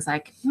feelings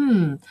like,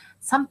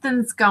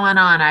 something's going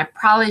on. I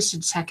probably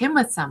should check in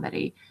with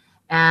somebody.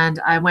 And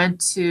I went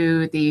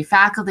to the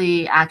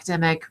faculty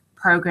academic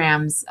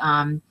programs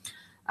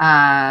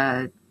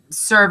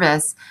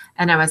service,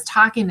 and I was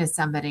talking to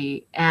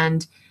somebody,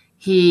 and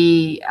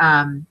he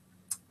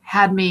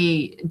had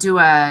me do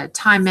a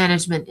time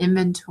management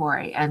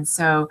inventory. And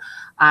so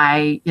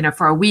I,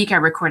 for a week, I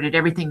recorded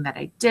everything that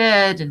I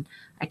did, and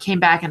I came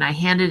back and I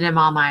handed him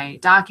all my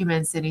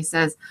documents, and he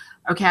says,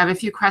 okay, I have a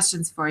few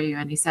questions for you.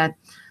 And he said,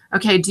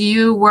 okay, do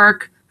you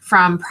work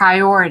from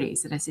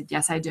priorities? And I said,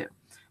 yes, I do.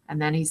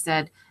 And then he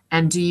said,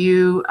 and do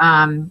you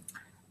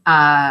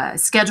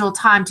schedule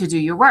time to do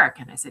your work?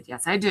 And I said,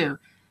 yes, I do.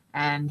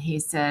 And he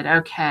said,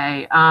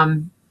 okay,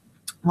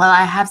 well,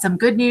 I have some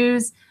good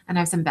news and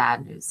I have some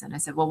bad news. And I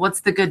said, well, what's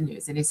the good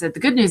news? And he said,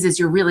 the good news is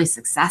you're really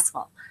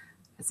successful.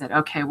 I said,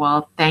 okay,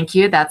 well, thank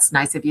you. That's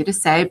nice of you to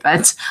say,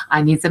 but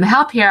I need some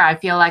help here. I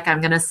feel like I'm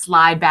going to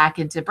slide back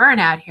into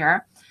burnout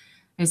here.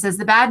 And he says,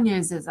 the bad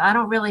news is I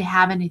don't really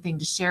have anything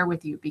to share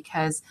with you,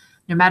 because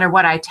no matter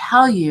what I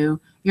tell you,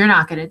 you're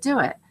not going to do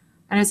it.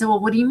 And I said, well,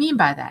 what do you mean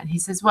by that? And he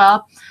says,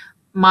 well,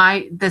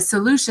 the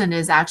solution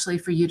is actually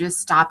for you to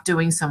stop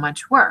doing so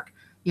much work.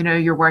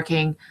 You're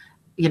working,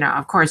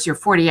 of course, you're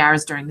 40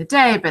 hours during the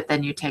day, but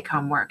then you take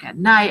home work at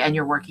night and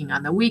you're working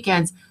on the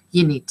weekends.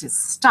 You need to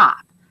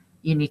stop.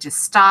 You need to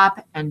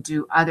stop and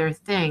do other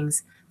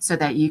things so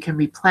that you can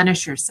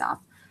replenish yourself.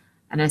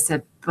 And I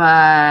said,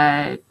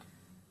 but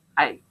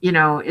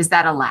is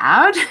that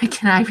allowed?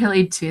 Can I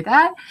really do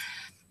that?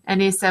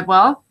 And he said,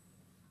 well,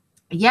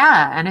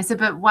 yeah. And I said,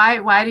 but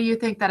why do you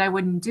think that I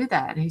wouldn't do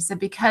that? And he said,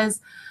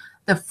 because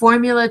the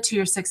formula to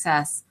your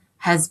success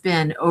has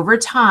been over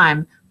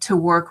time to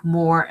work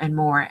more and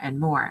more and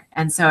more.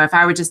 And so if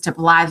I were just to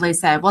blithely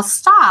say, well,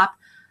 stop,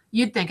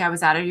 you'd think I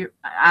was out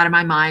of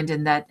my mind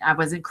and that I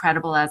wasn't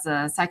credible as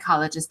a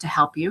psychologist to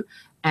help you,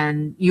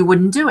 and you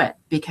wouldn't do it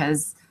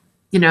because,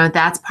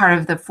 that's part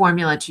of the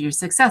formula to your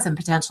success, and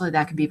potentially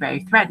that could be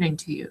very threatening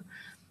to you.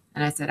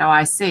 And I said, oh,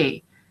 I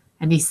see.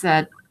 And he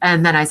said,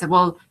 and then I said,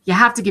 well, you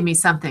have to give me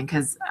something,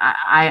 because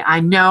I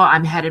know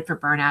I'm headed for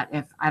burnout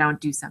if I don't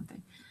do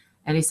something.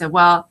 And he said,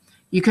 well,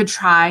 you could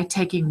try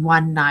taking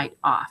one night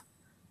off.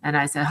 And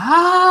I said,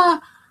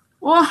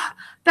 well,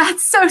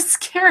 that's so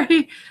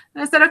scary.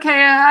 And I said,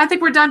 okay, I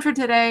think we're done for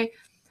today.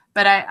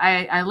 But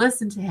I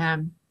listened to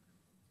him.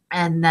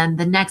 And then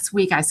the next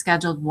week I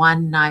scheduled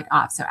one night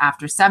off. So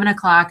after 7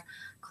 o'clock,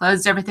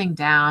 closed everything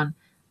down,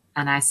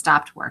 and I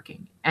stopped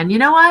working. And you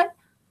know what?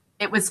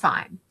 It was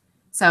fine.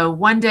 So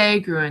one day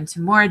grew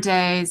into more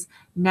days.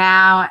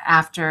 Now,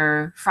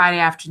 after Friday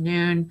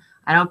afternoon,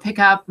 I don't pick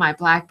up my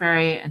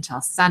BlackBerry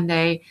until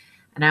Sunday.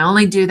 And I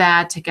only do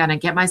that to kind of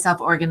get myself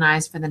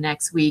organized for the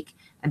next week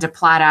and to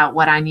plot out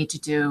what I need to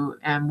do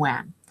and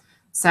when.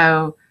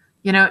 So,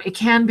 it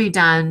can be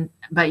done,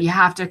 but you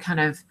have to kind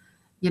of,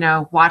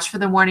 watch for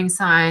the warning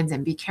signs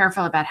and be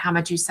careful about how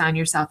much you sign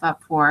yourself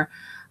up for.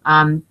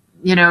 As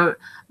you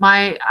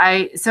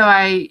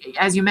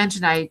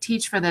mentioned, I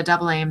teach for the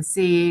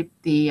AAMC,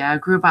 the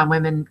group on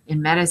women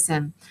in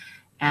medicine,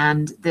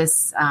 and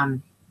this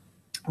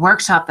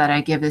workshop that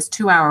I give, this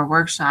 2-hour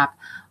workshop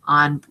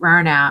on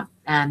burnout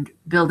and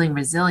building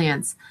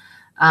resilience.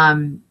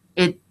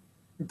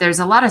 There's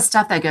a lot of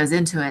stuff that goes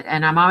into it,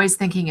 and I'm always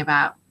thinking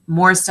about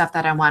more stuff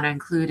that I want to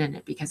include in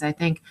it, because I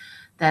think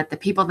that the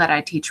people that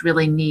I teach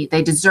really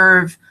they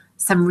deserve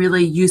some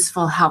really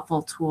useful,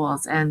 helpful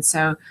tools. And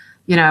so,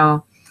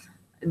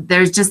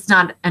 there's just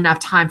not enough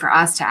time for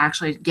us to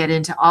actually get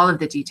into all of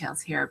the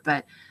details here.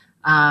 But,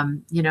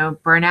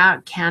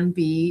 burnout can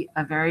be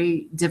a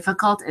very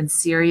difficult and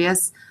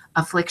serious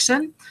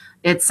affliction.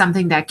 It's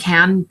something that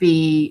can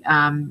be,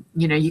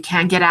 you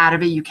can get out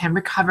of it, you can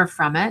recover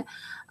from it.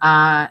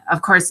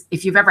 Of course,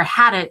 if you've ever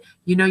had it,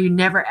 you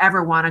never,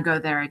 ever want to go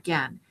there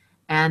again.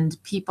 And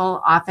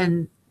people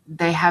often,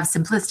 they have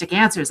simplistic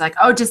answers like,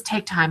 oh, just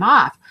take time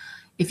off.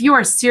 If you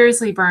are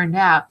seriously burned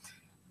out,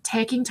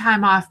 taking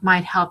time off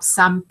might help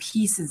some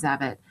pieces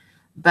of it.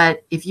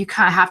 But if you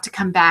kind of have to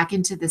come back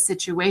into the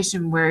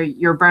situation where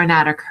your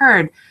burnout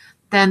occurred,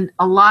 then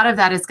a lot of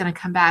that is going to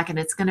come back, and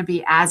it's going to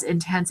be as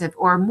intensive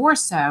or more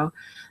so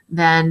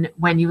than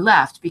when you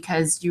left,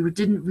 because you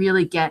didn't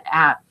really get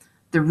at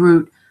the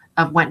root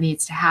of what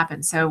needs to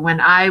happen. So when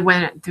I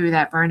went through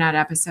that burnout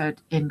episode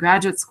in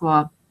graduate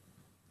school,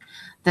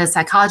 the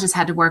psychologist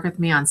had to work with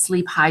me on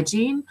sleep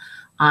hygiene,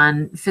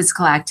 on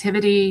physical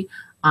activity,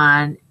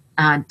 on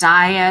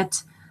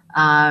diet,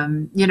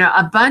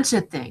 a bunch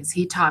of things.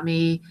 He taught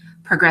me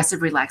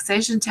progressive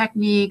relaxation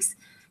techniques.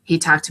 He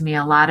talked to me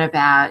a lot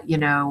about, you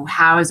know,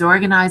 how I was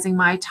organizing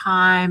my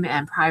time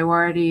and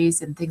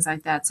priorities and things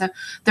like that. So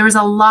there was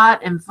a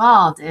lot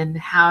involved in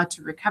how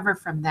to recover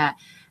from that.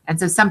 And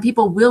so some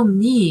people will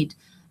need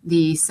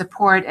the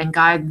support and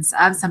guidance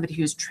of somebody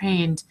who's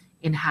trained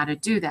in how to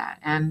do that.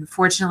 And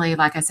fortunately,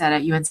 like I said,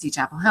 at UNC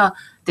Chapel Hill,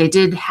 they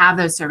did have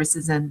those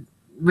services and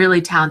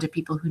really talented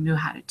people who knew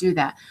how to do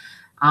that.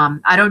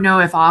 I don't know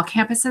if all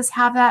campuses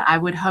have that. I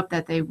would hope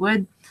that they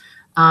would,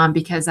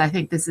 because I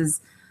think this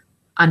is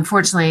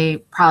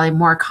unfortunately probably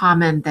more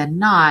common than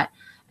not.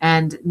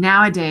 And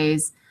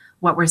nowadays,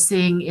 what we're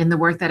seeing in the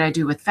work that I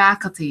do with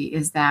faculty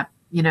is that,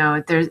 you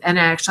know, there's, and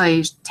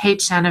actually Tate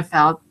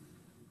Shanafelt,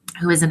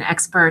 who is an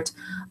expert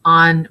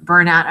on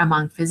burnout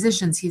among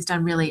physicians, he's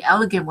done really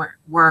elegant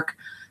work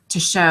to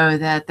show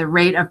that the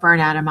rate of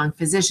burnout among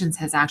physicians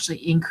has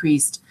actually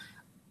increased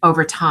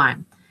over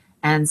time.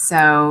 And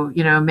so,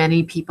 you know,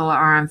 many people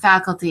are on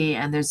faculty,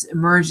 and there's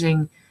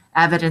emerging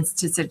evidence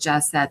to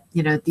suggest that,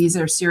 you know, these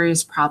are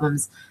serious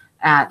problems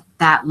at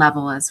that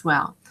level as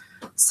well.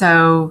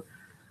 So,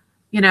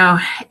 you know,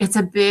 it's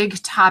a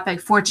big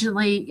topic.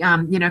 Fortunately,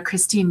 you know,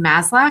 Christine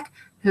Maslach,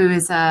 who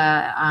is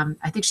I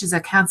think she's a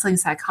counseling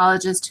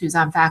psychologist who's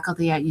on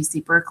faculty at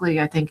UC Berkeley.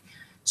 I think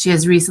she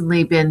has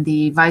recently been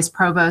the vice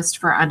provost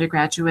for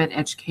undergraduate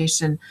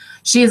education.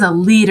 She is a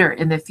leader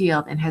in the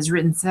field and has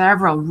written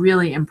several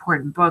really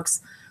important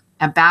books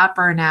about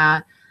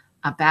burnout,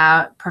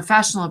 about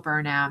professional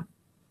burnout,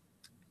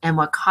 and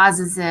what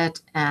causes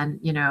it, and,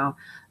 you know,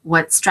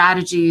 what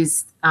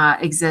strategies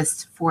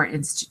exist for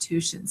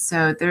institutions.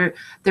 So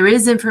there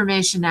is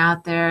information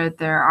out there.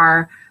 There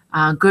are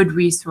good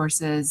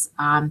resources,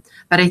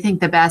 but I think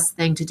the best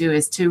thing to do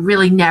is to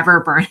really never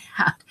burn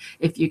out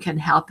if you can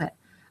help it.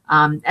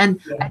 And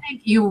I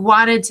think you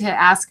wanted to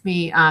ask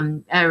me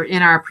in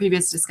our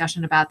previous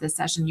discussion about this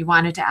session, you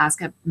wanted to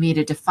ask me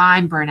to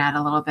define burnout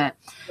a little bit.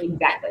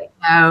 Exactly.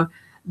 So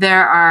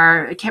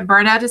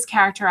burnout is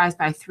characterized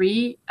by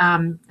three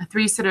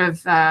sort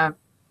of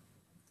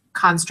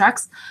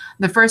constructs.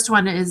 The first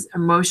one is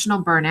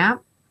emotional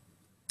burnout.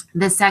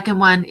 The second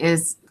one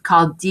is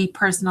called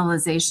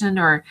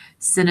depersonalization or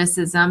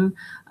cynicism.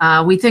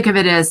 We think of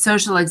it as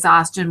social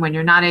exhaustion when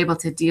you're not able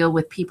to deal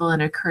with people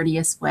in a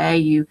courteous way.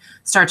 You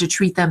start to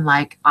treat them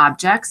like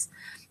objects.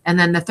 And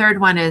then the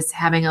third one is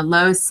having a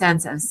low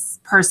sense of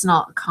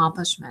personal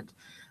accomplishment.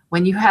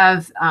 When you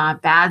have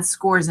bad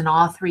scores in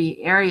all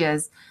three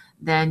areas,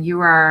 then you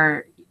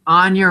are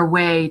on your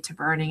way to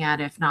burning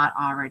out, if not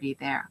already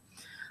there.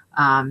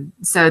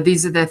 So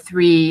these are the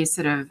three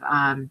sort of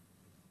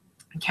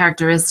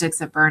characteristics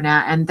of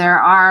burnout. And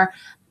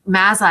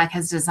Maslach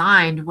has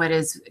designed what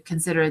is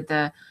considered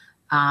the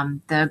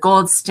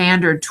gold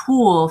standard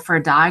tool for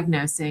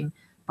diagnosing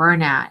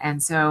burnout.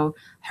 And so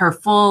her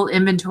full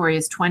inventory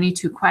is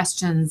 22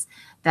 questions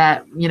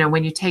that, you know,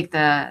 when you take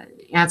the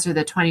answer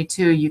the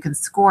 22, you can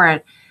score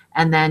it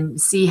and then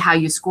see how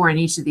you score in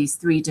each of these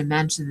three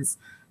dimensions.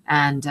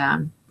 And,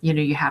 you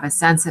know, you have a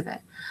sense of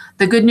it.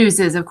 The good news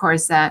is, of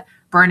course, that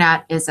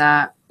burnout is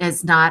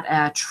not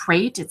a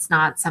trait. It's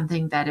not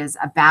something that is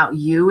about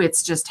you.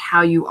 It's just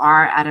how you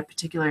are at a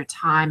particular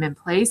time and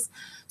place.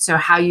 So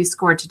how you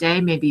score today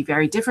may be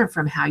very different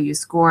from how you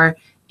score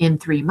in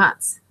 3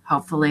 months.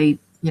 Hopefully,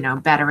 you know,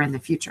 better in the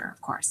future, of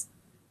course.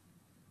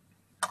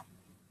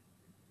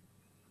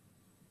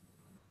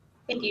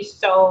 Thank you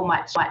so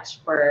much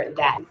for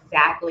that.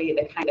 Exactly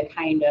the kind of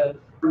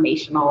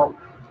information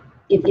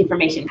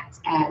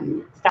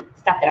and stuff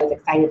that I was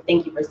excited.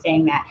 Thank you for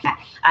saying that.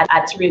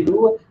 To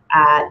review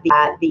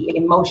the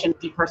emotion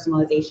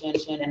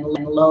depersonalization and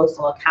low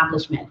soul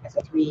accomplishment as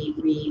three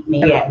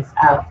main areas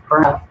of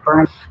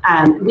burn.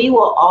 We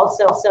will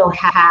also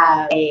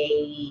have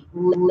a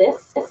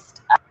list of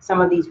some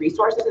of these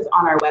resources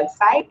on our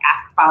website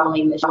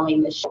following the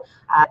show.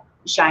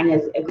 Shine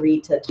has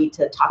agreed to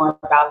talk more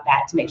about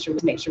that to make sure we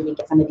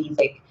get some of these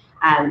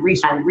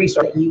resources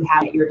that you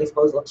have at your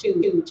disposal to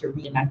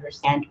read and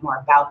understand more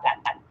about them.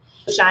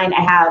 Shine,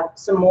 I have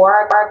some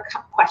more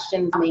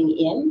questions coming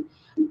in.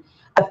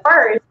 The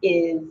first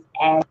is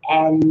an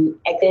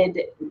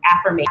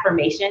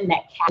affirmation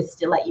that Kat is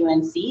still at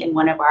UNC, and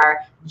one of our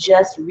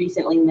just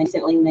recently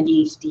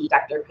PhD,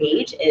 Dr.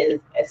 Page,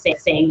 is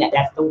saying that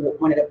that's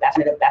one of the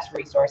best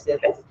resources.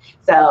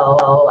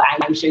 So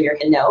I'm sure you're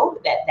going to know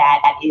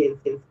that is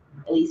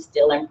at least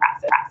still in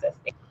process. Then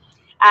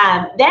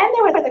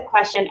there was a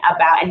question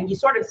about, and you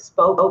sort of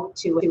spoke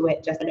to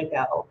it just a minute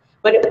ago,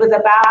 but it was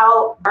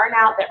about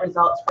burnout that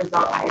results by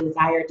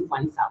desire to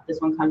oneself. This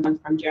one comes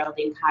from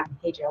Geraldine Cotton.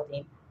 Hey,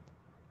 Geraldine.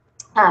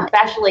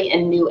 Especially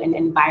in new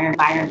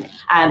environment.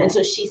 And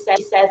so she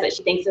says that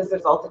she thinks this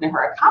resulted in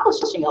her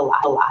accomplishing a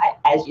lot,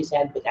 as you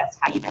said, but that's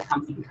how you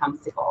become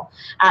successful.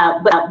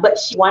 But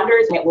she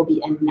wonders if it will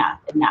be enough.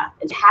 And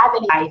to have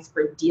any advice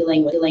for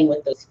dealing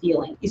with those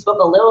feelings. You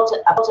spoke a little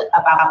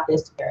about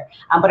this here,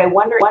 but I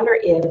wonder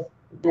if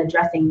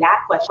addressing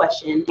that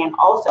question and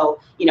also,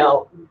 you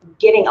know,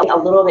 getting a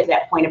little bit to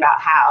that point about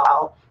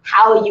how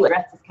you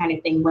address this kind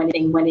of thing when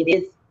it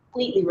is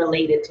completely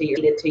related to your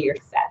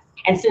success.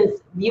 And since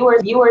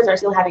viewers are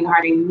still having a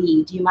hard time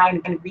me, do you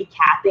mind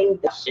recapping the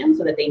question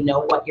so that they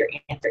know what you're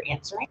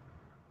answering?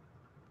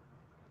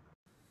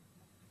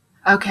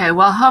 Okay,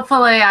 well,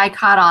 hopefully I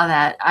caught all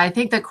that. I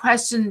think the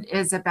question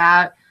is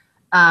about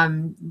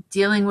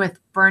dealing with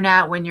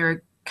burnout when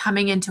you're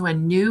coming into a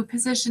new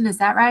position. Is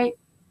that right?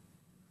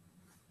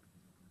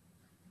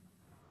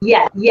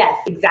 Yes,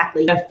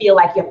 exactly. You feel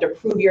like you have to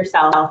prove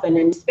yourself in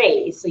a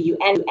space, so you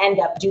end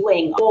up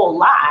doing a whole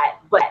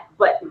lot, but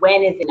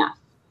when is enough?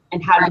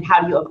 And how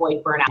do you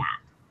avoid burnout?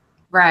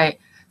 Right.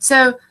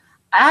 So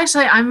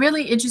actually, I'm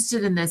really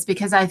interested in this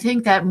because I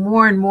think that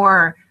more and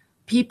more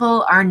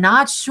people are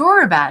not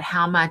sure about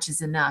how much is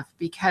enough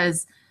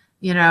because,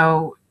 you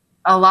know,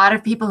 a lot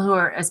of people who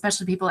are,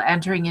 especially people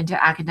entering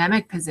into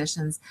academic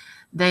positions,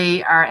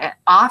 they are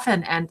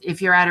often, and if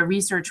you're at a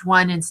research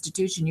one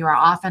institution, you are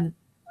often,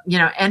 you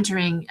know,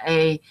 entering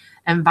a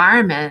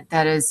environment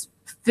that is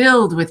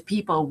filled with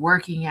people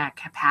working at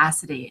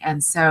capacity.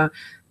 And so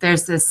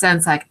there's this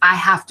sense like, I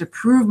have to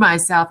prove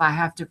myself, I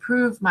have to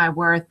prove my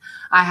worth,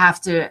 I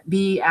have to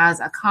be as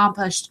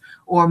accomplished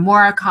or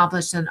more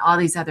accomplished than all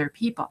these other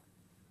people.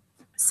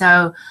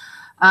 So,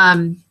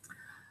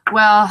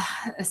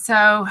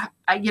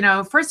 you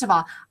know, first of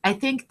all, I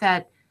think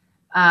that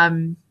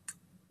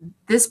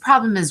this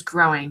problem is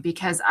growing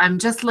because I'm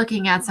just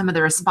looking at some of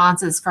the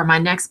responses for my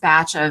next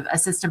batch of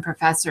assistant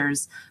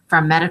professors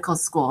from medical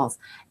schools.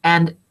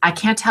 And I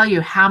can't tell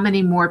you how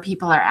many more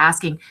people are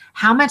asking,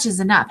 how much is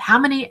enough? How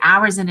many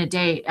hours in a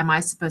day am I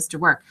supposed to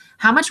work?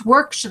 How much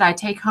work should I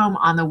take home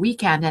on the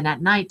weekend and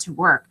at night to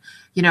work?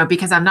 You know,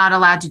 because I'm not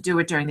allowed to do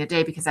it during the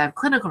day because I have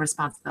clinical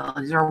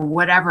responsibilities or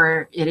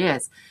whatever it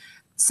is.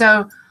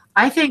 So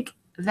I think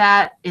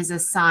that is a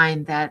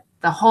sign that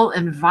the whole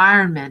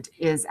environment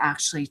is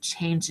actually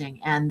changing,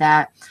 and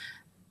that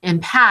in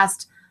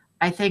past,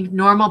 I think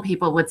normal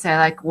people would say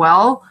like,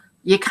 well,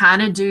 you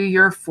kind of do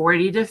your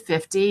 40 to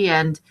 50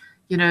 and,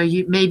 you know,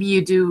 maybe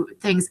you do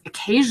things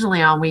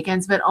occasionally on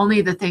weekends, but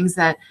only the things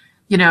that,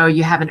 you know,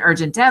 you have an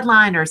urgent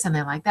deadline or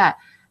something like that.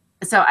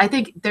 So I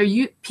think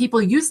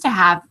people used to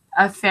have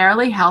a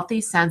fairly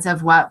healthy sense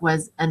of what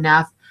was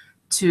enough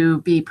to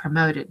be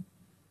promoted.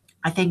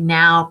 I think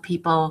now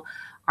people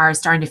are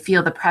starting to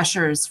feel the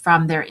pressures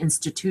from their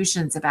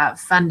institutions about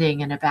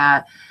funding and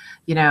about,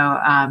 you know,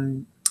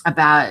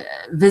 about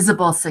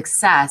visible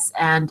success.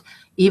 And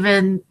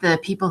even the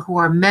people who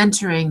are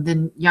mentoring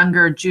the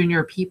younger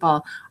junior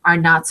people are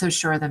not so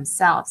sure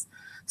themselves.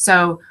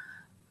 So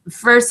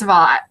first of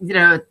all, you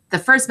know, the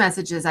first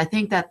message is I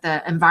think that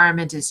the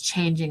environment is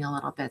changing a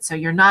little bit. So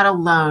you're not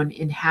alone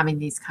in having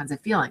these kinds of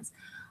feelings.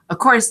 Of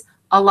course,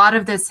 a lot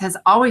of this has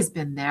always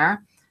been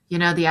there. You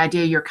know, the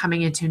idea you're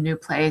coming into a new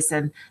place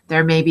and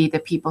there may be the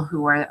people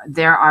who are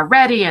there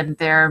already and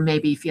they're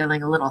maybe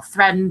feeling a little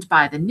threatened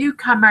by the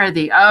newcomer,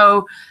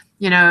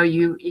 you know,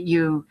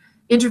 you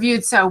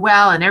interviewed so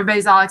well and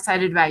everybody's all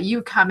excited about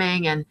you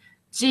coming and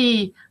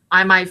gee,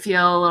 I might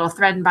feel a little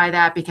threatened by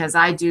that because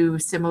I do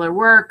similar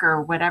work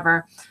or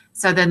whatever.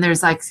 So then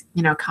there's like,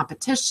 you know,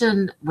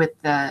 competition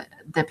with the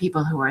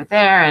people who are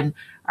there and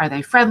are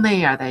they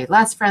friendly? Are they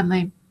less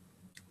friendly?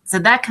 So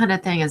that kind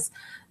of thing has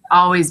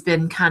always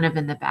been kind of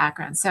in the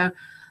background. So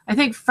I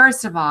think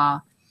first of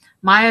all,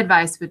 my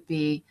advice would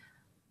be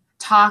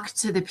talk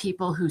to the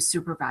people who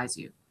supervise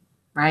you,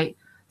 right?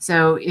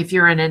 So if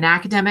you're in an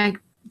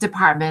academic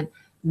department,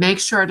 make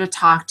sure to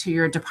talk to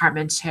your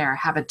department chair,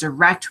 have a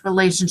direct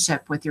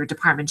relationship with your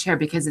department chair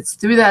because it's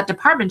through that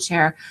department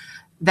chair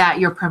that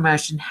your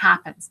promotion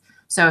happens.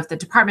 So if the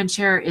department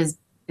chair is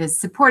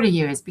supporting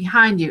you, is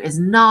behind you, is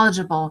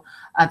knowledgeable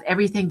of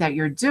everything that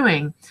you're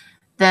doing,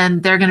 then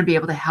they're going to be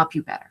able to help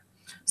you better.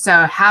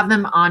 So have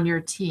them on your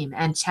team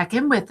and check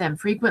in with them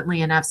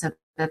frequently enough so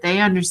that they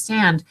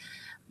understand,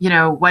 you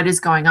know, what is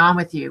going on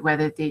with you,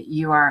 whether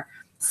you are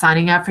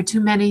signing up for too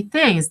many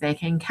things, they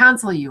can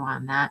counsel you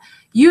on that.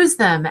 Use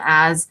them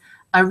as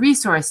a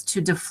resource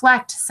to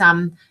deflect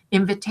some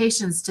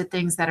invitations to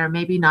things that are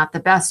maybe not the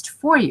best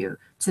for you,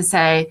 to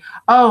say,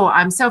 oh,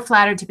 I'm so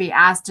flattered to be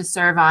asked to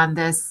serve on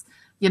this,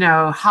 you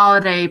know,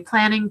 holiday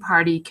planning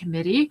party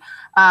committee.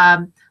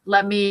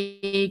 Let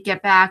me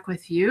get back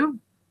with you.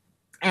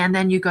 And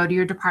then you go to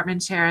your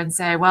department chair and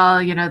say,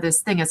 well, you know,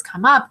 this thing has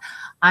come up.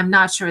 I'm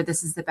not sure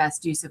this is the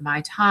best use of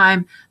my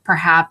time.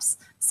 Perhaps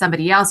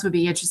somebody else would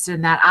be interested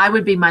in that. I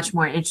would be much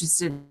more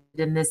interested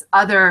in this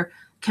other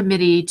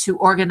committee to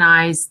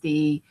organize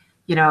the,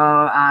 you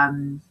know,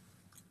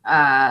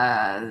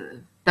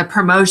 the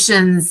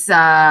promotions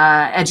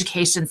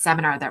education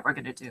seminar that we're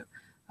going to do.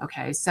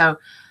 Okay, so,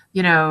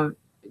 you know,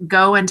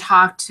 go and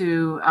talk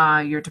to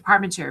your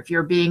department chair. If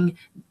you're being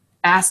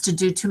asked to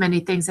do too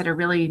many things that are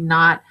really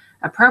not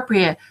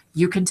appropriate,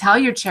 you can tell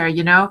your chair,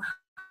 you know,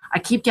 I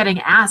keep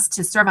getting asked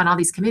to serve on all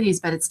these committees,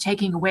 but it's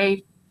taking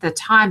away the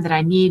time that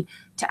I need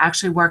to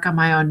actually work on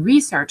my own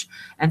research.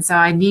 And so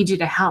I need you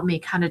to help me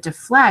kind of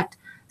deflect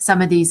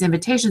some of these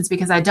invitations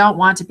because I don't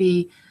want to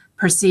be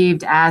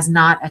perceived as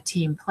not a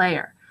team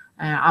player.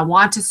 I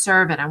want to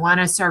serve and I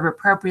want to serve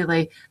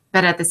appropriately,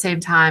 but at the same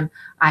time,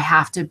 I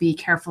have to be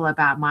careful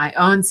about my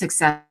own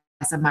success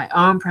of my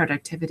own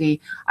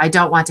productivity. I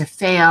don't want to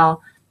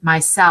fail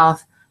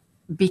myself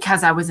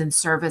because I was in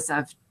service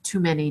of too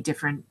many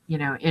different,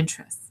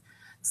 interests.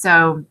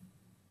 So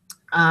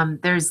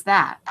there's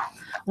that.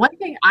 One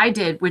thing I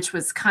did, which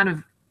was kind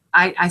of,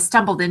 I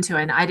stumbled into,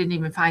 and I didn't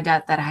even find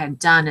out that I had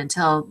done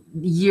until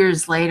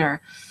years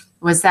later,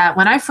 was that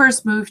when I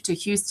first moved to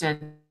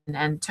Houston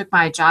and took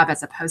my job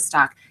as a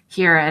postdoc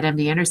here at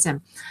MD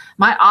Anderson,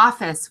 my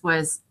office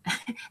was,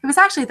 it was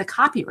actually the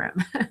copy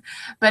room,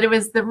 but it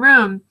was the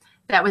room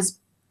that was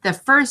the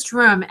first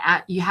room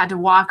you had to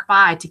walk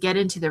by to get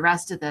into the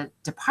rest of the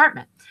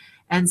department.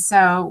 And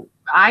so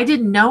I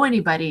didn't know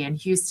anybody in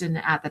Houston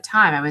at the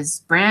time. I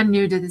was brand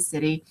new to the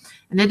city,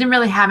 and they didn't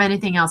really have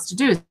anything else to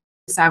do.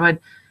 So I would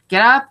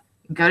get up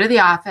and go to the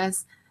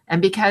office.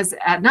 And because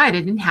at night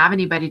I didn't have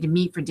anybody to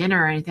meet for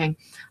dinner or anything,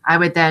 I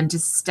would then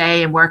just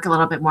stay and work a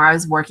little bit more. I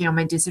was working on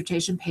my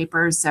dissertation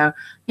papers, so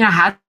I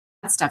had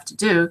stuff to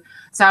do.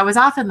 So I was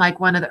often like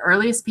one of the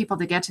earliest people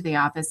to get to the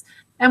office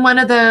and one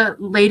of the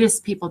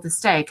latest people to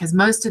stay, because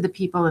most of the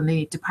people in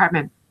the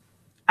department,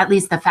 at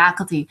least the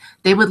faculty,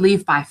 they would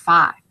leave by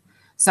 5.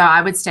 So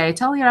I would stay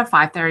till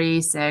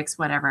 5:30, 6,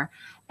 whatever.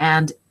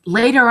 And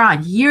later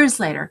on, years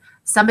later,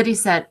 somebody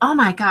said, "Oh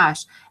my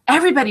gosh,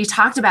 everybody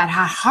talked about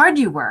how hard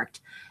you worked."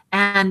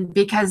 And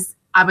because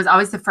I was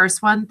always the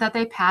first one that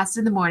they passed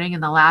in the morning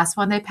and the last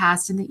one they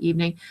passed in the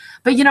evening.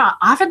 But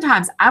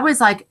oftentimes I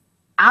was like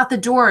out the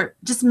door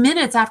just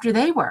minutes after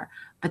they were,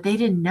 but they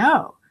didn't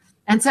know.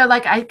 And so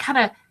I kind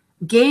of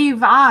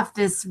gave off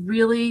this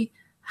really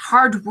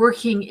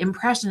hardworking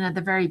impression at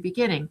the very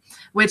beginning,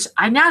 which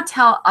I now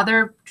tell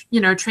other,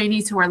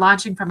 trainees who are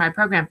launching from my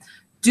program,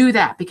 do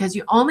that, because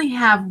you only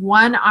have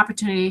one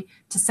opportunity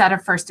to set a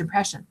first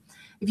impression.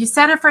 If you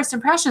set a first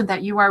impression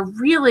that you are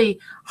really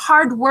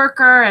hard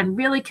worker and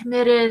really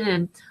committed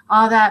and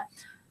all that,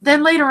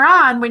 then later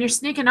on, when you're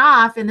sneaking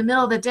off in the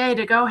middle of the day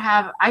to go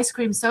have ice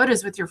cream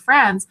sodas with your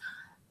friends,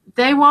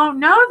 they won't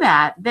know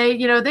that. They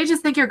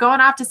just think you're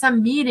going off to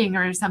some meeting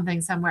or something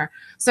somewhere.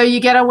 So you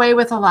get away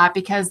with a lot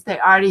because they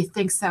already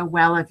think so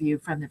well of you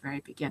from the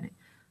very beginning.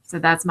 So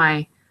that's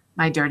my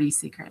dirty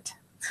secret.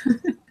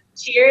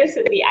 Cheers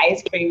to the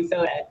ice cream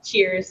soda.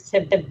 Cheers to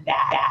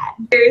that.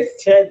 Cheers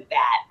to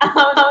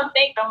that.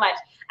 Thanks so much.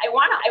 I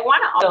want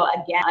to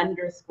also again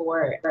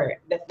underscore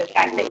the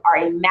fact that you are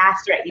a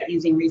master at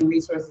using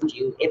resources.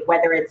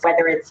 Whether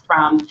it's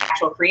from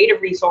actual creative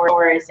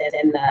resources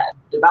and the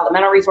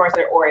developmental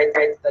resources, or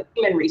it's the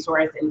human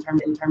resource in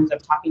terms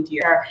of talking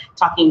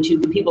to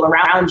the people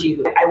around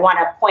you. I want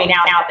to point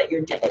out that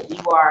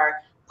you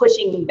are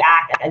pushing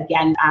back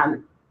again,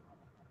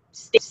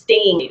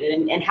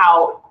 staying and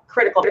how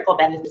critical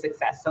that is to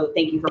success. So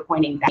thank you for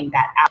pointing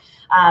that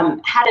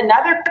out. Had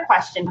another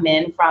question come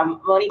in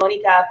from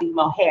Monica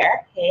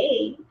Mohair.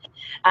 Hey,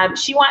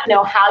 she wants to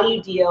know how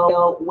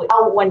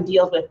one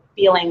deals with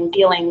feeling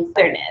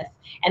otherness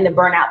and the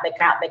burnout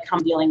that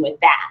comes dealing with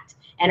that.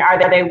 And are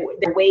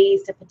there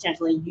ways to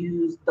potentially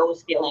use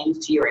those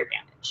feelings to your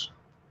advantage?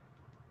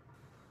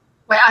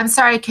 Wait, I'm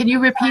sorry. Can you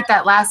repeat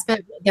that last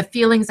bit? The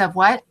feelings of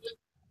what?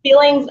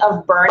 Feelings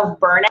of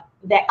burnout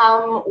that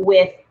come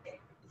with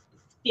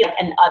feeling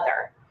an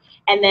other,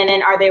 and then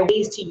are there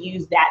ways to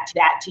use that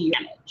to your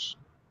advantage?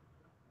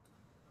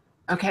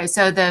 Okay,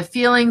 so the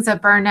feelings of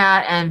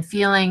burnout and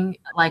feeling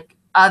like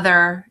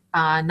other,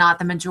 not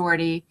the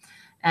majority,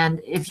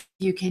 and if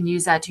you can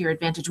use that to your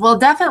advantage. Well,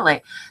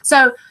 definitely.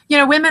 So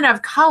women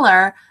of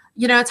color,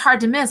 it's hard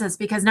to miss us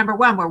because number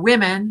one, we're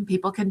women.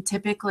 People can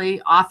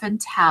typically often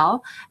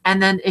tell,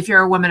 and then if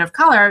you're a woman of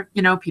color,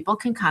 people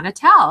can kind of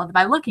tell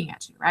by looking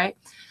at you, right?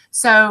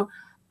 So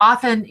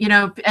often,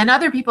 and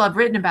other people have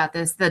written about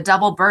this, the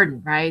double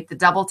burden, right? The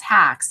double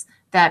tax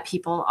that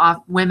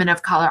women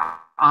of color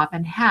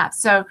often have.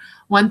 So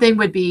one thing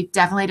would be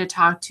definitely to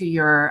talk to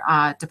your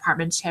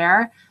department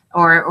chair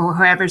or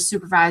whoever's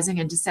supervising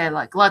and just say,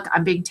 like, look,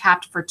 I'm being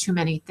tapped for too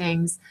many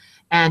things,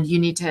 and you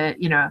need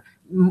to,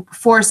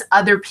 force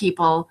other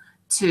people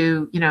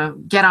to,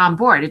 get on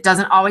board. It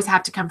doesn't always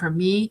have to come from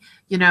me.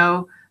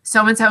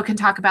 So-and-so can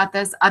talk about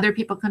this. Other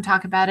people can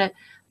talk about it.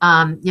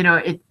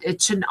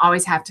 It shouldn't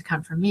always have to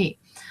come from me.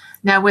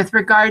 Now, with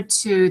regard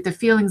to the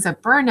feelings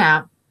of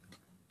burnout,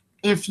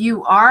 if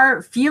you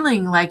are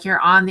feeling like you're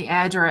on the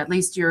edge, or at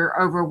least you're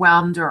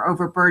overwhelmed or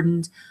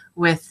overburdened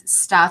with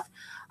stuff,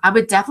 I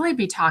would definitely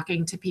be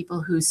talking to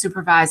people who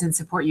supervise and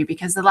support you,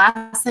 because the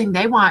last thing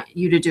they want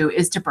you to do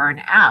is to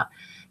burn out.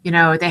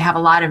 They have a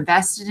lot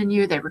invested in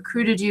you. They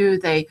recruited you.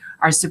 They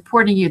are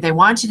supporting you. They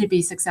want you to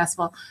be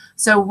successful.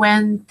 So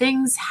when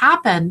things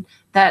happen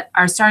that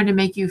are starting to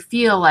make you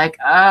feel like,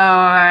 oh,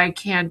 I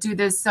can't do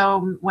this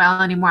so well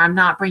anymore, I'm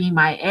not bringing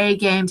my A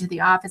game to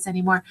the office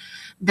anymore,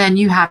 then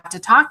you have to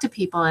talk to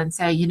people and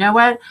say, you know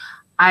what,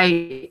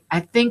 I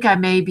think I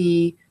may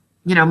be,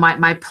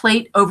 my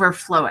plate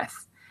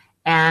overfloweth,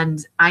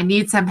 and I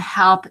need some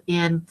help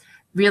in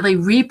really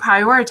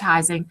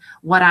reprioritizing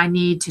what I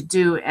need to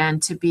do and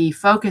to be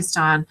focused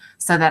on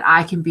so that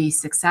I can be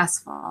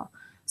successful.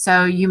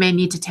 So you may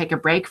need to take a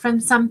break from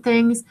some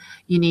things.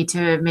 You need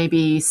to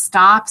maybe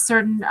stop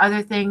certain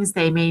other things.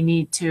 They may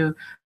need to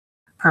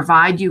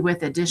provide you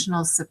with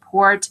additional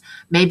support.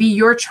 Maybe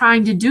you're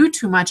trying to do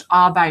too much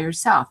all by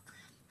yourself.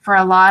 For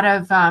a lot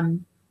of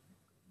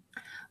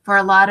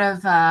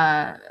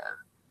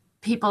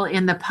people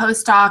in the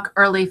postdoc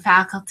early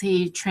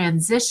faculty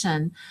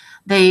transition,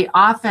 they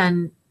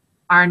often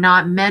are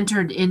not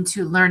mentored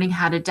into learning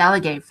how to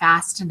delegate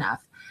fast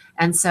enough.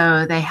 And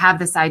so they have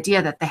this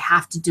idea that they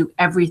have to do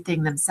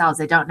everything themselves.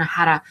 They don't know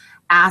how to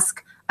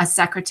ask a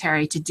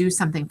secretary to do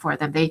something for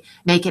them. They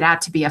make it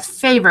out to be a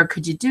favor.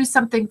 Could you do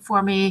something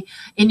for me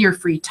in your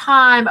free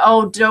time?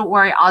 Oh, don't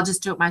worry, I'll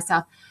just do it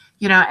myself.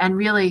 And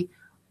really,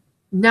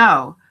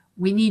 no,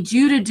 we need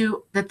you to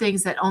do the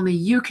things that only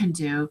you can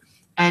do.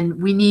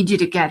 And we need you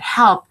to get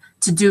help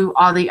to do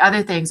all the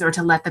other things, or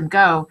to let them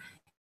go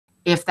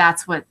if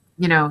that's what,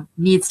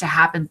 needs to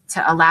happen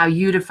to allow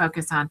you to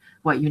focus on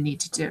what you need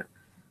to do.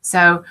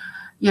 So,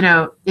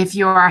 if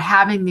you are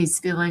having these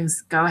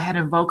feelings, go ahead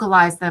and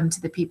vocalize them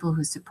to the people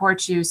who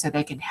support you so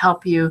they can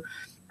help you.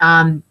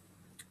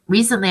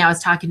 Recently, I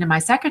was talking to my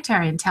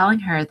secretary and telling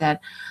her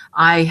that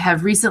I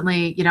have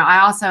recently, I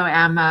also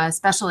am a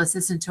special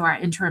assistant to our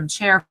interim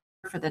chair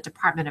for the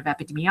Department of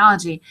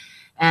Epidemiology.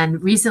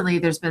 And recently,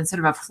 there's been sort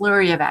of a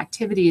flurry of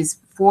activities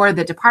for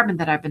the department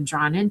that I've been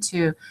drawn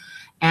into.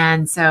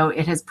 And so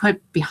it has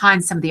put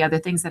behind some of the other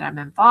things that I'm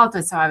involved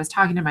with. So I was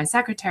talking to my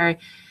secretary,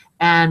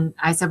 and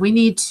I said, we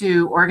need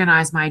to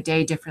organize my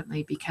day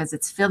differently because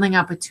it's filling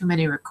up with too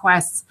many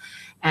requests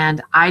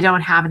and I don't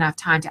have enough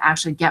time to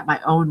actually get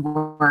my own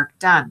work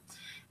done.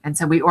 And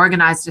so we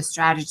organized a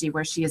strategy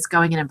where she is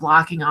going in and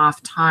blocking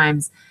off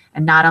times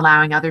and not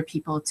allowing other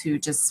people to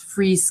just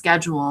free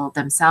schedule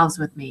themselves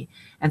with me.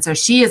 And so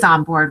she is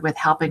on board with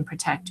helping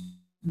protect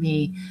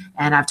me.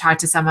 And I've talked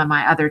to some of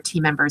my other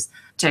team members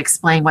to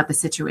explain what the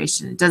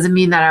situation is. It doesn't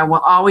mean that I will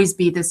always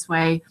be this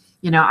way.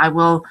 I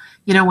will,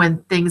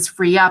 when things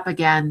free up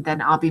again,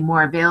 then I'll be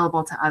more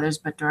available to others.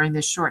 But during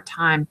this short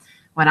time,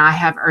 when I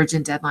have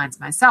urgent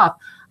deadlines myself,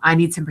 I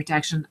need some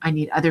protection. I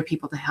need other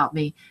people to help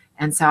me.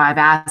 And so I've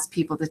asked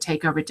people to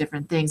take over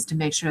different things to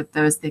make sure that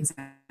those things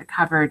are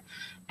covered.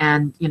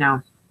 And,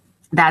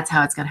 that's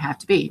how it's going to have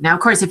to be. Now, of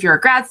course, if you're a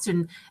grad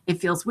student,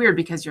 it feels weird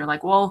because you're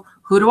like, well,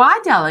 who do I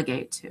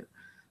delegate to?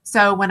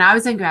 So when I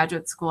was in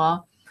graduate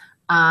school,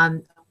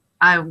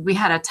 we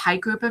had a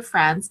tight group of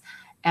friends.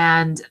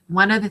 And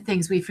one of the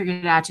things we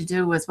figured out to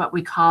do was what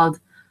we called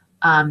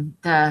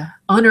the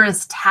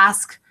onerous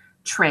task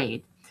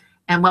trade.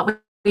 And what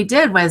we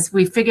did was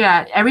we figured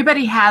out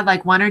everybody had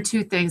like one or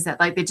two things that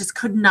like they just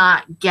could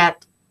not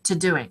get to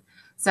doing.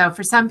 So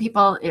for some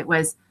people it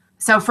was,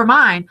 so for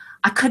mine,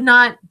 I could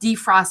not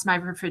defrost my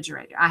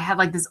refrigerator. I had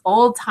like this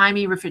old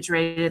timey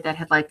refrigerator that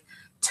had like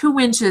 2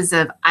 inches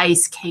of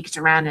ice caked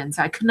around it. And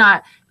so I could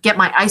not get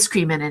my ice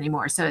cream in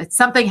anymore. So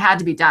something had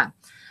to be done.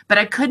 But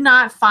I could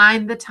not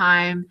find the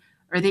time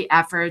or the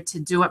effort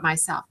to do it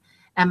myself.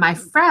 And my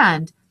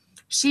friend,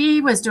 she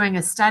was doing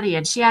a study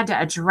and she had to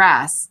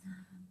address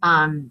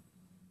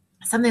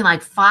something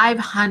like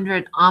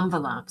 500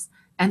 envelopes.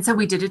 And so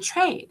we did a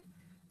trade.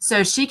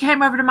 So she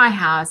came over to my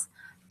house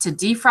to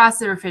defrost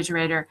the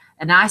refrigerator,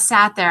 and I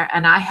sat there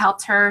and I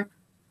helped her,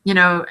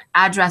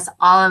 address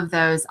all of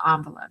those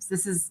envelopes.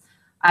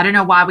 I don't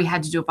know why we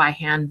had to do it by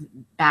hand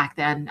back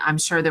then. I'm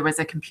sure there was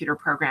a computer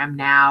program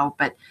now,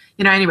 but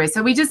anyway,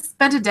 so we just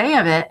spent a day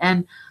of it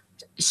and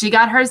she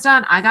got hers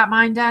done. I got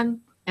mine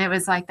done. It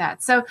was like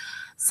that. So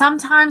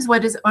sometimes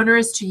what is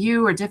onerous to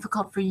you or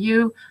difficult for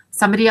you,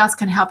 somebody else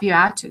can help you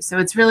out too. So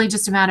it's really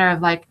just a matter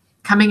of like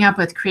coming up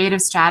with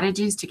creative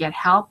strategies to get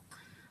help.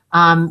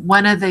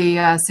 One of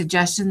the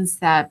suggestions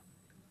that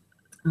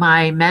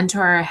my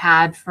mentor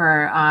had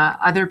for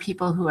other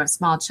people who have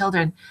small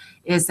children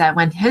is that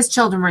when his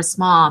children were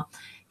small,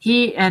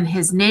 he and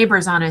his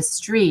neighbors on his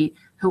street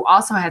who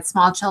also had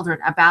small children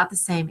about the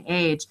same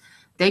age,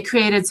 they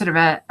created sort of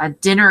a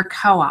dinner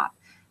co-op.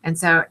 And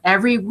so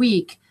every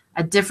week,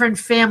 a different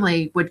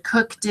family would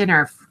cook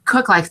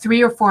like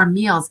 3 or 4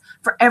 meals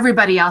for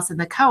everybody else in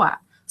the co-op.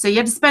 So you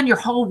had to spend your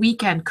whole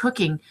weekend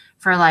cooking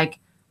for like,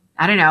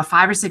 I don't know,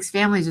 5 or 6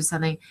 families or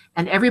something.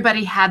 And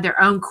everybody had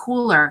their own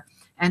cooler.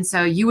 And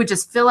so you would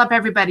just fill up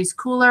everybody's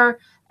cooler.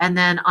 And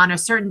then on a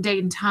certain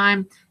date and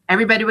time,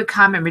 everybody would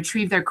come and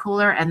retrieve their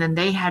cooler. And then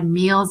they had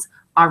meals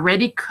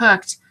already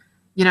cooked,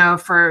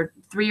 for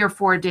 3 or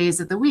 4 days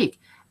of the week.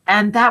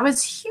 And that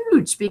was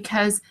huge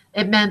because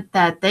it meant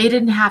that they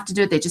didn't have to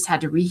do it. They just had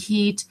to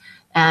reheat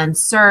and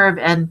serve.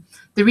 And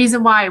the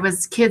reason why it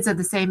was kids of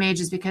the same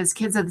age is because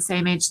kids of the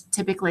same age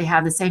typically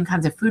have the same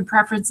kinds of food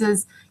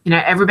preferences.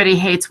 Everybody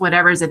hates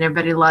whatever's and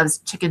everybody loves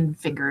chicken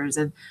fingers.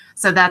 And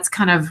so that's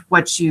kind of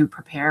what you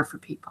prepare for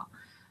people.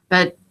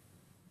 But,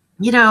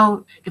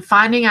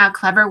 finding out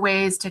clever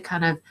ways to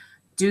kind of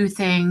do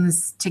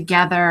things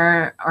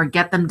together or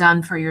get them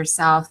done for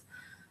yourself,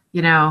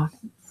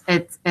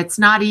 it's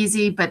not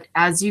easy, but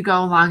as you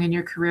go along in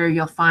your career,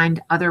 you'll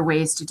find other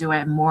ways to do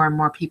it and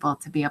more people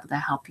to be able to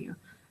help you.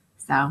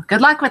 So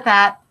good luck with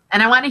that.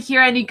 And I want to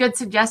hear any good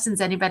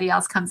suggestions anybody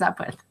else comes up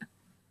with.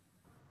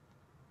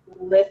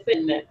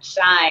 Listen,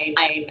 Shine,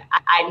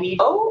 I need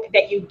to know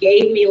that you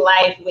gave me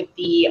life with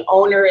the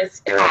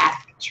owner's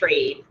task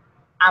trade.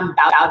 I'm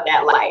about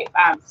that life.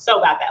 I'm so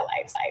about that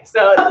life.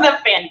 So it's a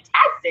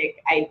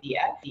fantastic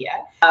idea.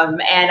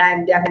 And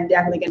I'm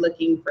definitely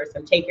looking for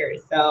some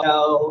takers.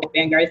 So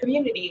Vanguard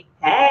community,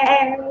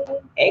 hey.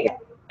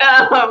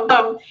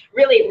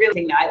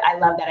 Really, no, I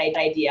love that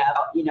idea.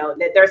 You know,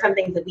 that there are some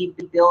things that we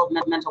build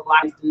mental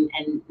blocks,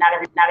 and not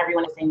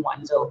everyone is the same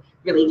one. So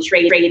really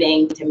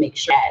trading to make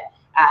sure that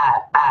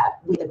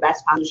with the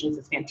best solutions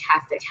is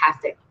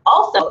fantastic.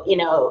 Also, you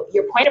know,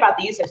 your point about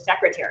the use of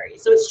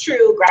secretaries. So it's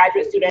true,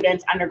 graduate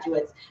students,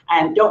 undergraduates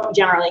don't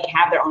generally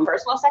have their own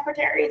personal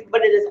secretaries,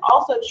 but it is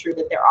also true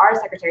that there are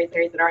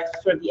secretaries that are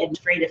sort of the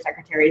administrative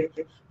secretaries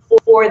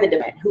for the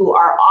department, who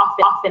are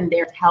often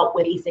there to help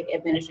with basic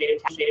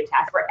administrative tasks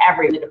for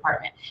every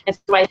department. And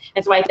so I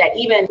said,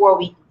 even before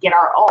we get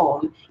our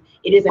own,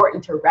 it is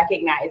important to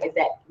recognize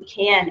that we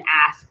can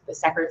ask the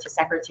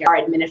secretary, our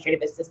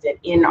administrative assistant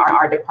in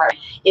our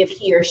department, if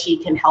he or she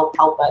can help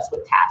us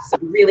with tasks. So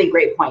really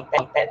great point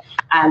that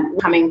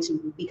coming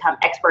to become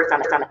experts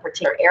on a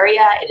particular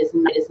area, it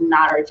is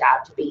not our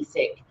job to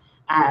basic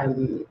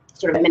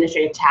sort of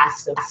administrative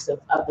tasks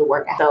of the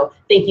work. So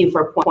thank you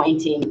for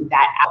pointing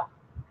that out.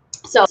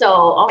 So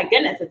oh my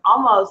goodness, it's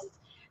almost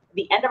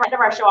the end of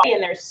our show,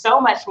 and there's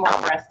so much more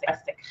for us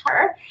to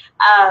cover.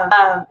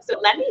 So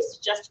let me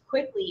just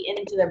quickly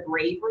into the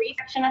bravery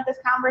section of this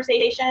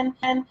conversation.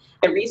 And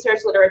the research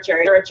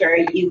literature,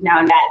 you've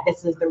known that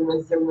this is the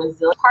resilience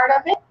part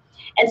of it.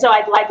 And so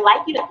I'd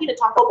like you to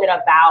talk a little bit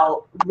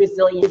about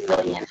resilience,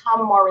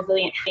 become more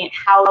resilient, and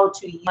how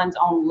to use one's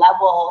own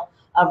level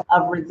of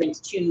resilience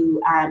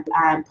to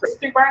push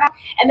through burnout.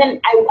 And then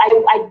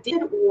I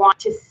did want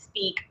to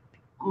speak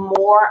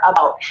more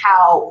about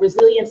how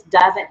resilience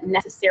doesn't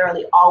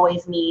necessarily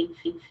always mean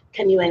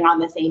continuing on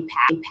the same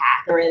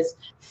path. There is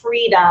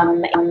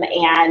freedom,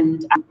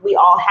 and we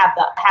all have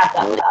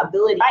the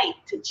ability, right,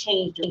 to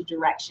change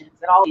directions.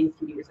 It always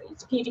can be resilient.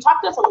 So can you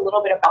talk to us a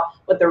little bit about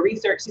what the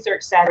research says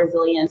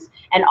resilience,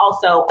 and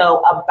also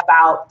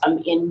about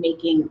in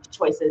making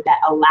choices that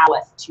allow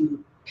us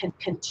to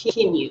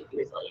continue to be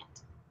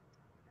resilient?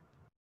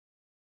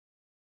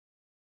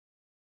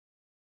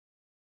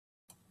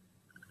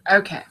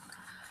 Okay.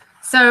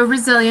 So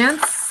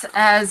resilience,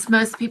 as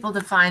most people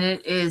define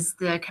it, is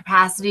the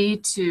capacity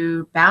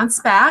to bounce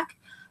back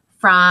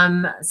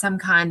from some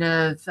kind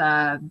of,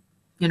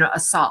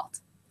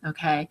 assault.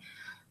 Okay.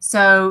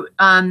 So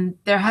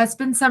there has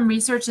been some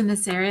research in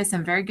this area,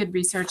 some very good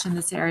research in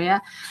this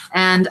area.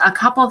 And a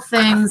couple of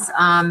things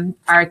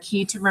are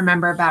key to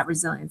remember about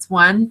resilience.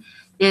 One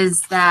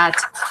is that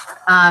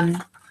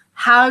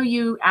how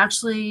you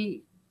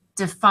actually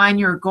define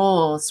your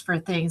goals for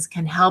things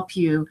can help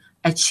you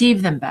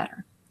achieve them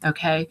better.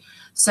 Okay,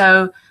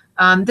 so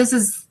this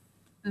is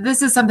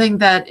something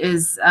that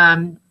is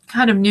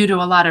kind of new to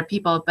a lot of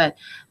people, but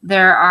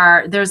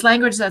there's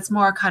language that's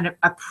more kind of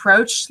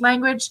approach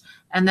language,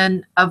 and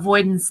then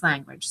avoidance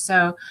language.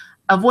 So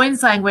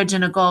avoidance language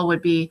in a goal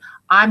would be,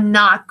 I'm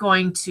not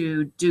going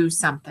to do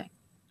something,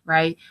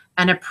 right?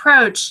 And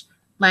approach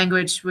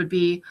language would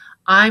be,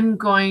 I'm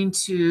going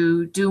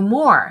to do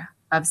more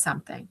of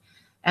something.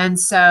 And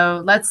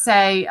so let's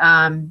say,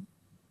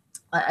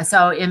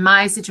 so in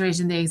my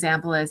situation, the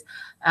example is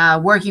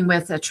working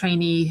with a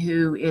trainee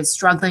who is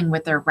struggling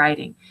with their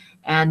writing.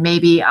 And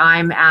maybe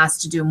I'm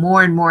asked to do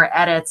more and more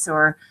edits,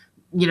 or,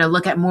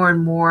 look at more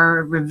and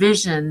more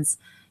revisions.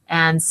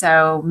 And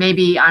so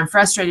maybe I'm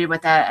frustrated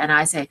with that, and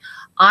I say,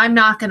 I'm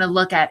not going to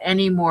look at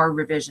any more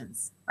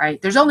revisions,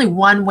 right? There's only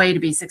one way to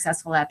be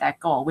successful at that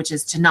goal, which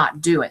is to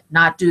not do it,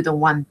 not do the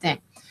one thing.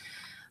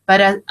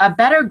 But a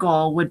better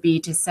goal would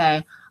be to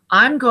say,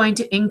 I'm going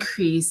to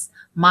increase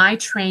my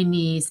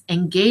trainees'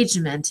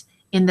 engagement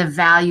in the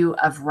value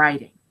of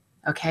writing,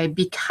 okay?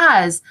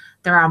 Because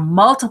there are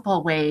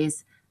multiple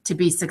ways to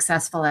be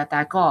successful at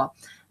that goal.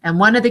 And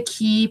one of the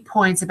key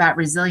points about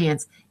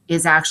resilience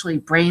is actually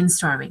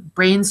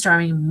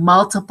brainstorming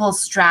multiple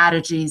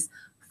strategies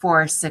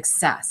for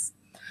success.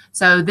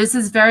 So this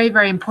is very,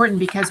 very important,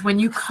 because when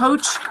you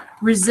coach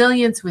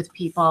resilience with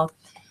people,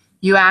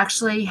 you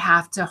actually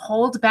have to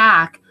hold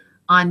back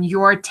on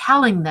your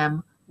telling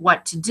them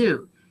what to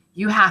do.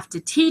 You have to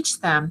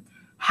teach them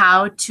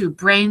how to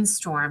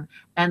brainstorm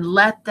and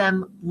let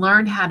them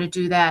learn how to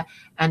do that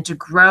and to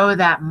grow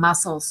that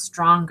muscle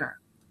stronger,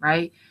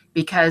 right?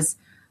 Because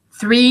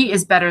 3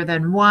 is better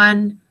than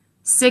 1,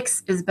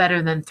 6 is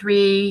better than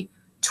 3,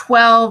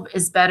 12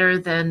 is better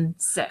than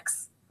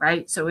 6,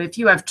 right? So if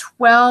you have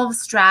 12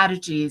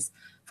 strategies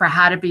for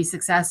how to be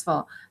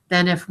successful,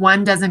 then if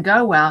one doesn't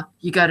go well,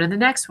 you go to the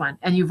next one,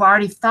 and you've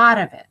already thought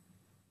of it.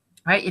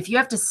 Right? If you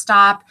have to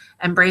stop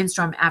and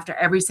brainstorm after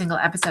every single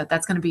episode,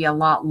 that's going to be a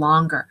lot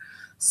longer.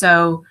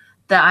 So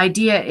the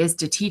idea is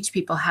to teach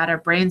people how to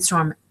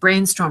brainstorm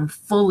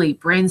fully,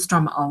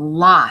 brainstorm a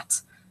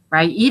lot,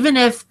 right? Even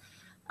if,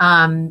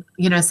 some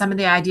of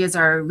the ideas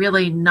are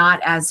really not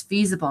as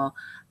feasible,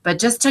 but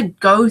just to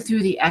go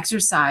through the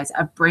exercise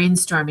of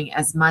brainstorming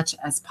as much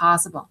as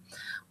possible.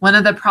 One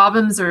of the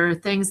problems or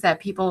things that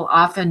people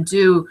often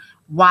do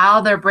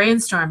while they're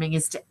brainstorming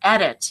is to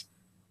edit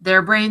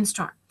their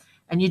brainstorm.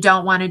 And you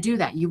don't want to do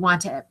that. You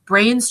want to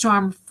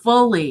brainstorm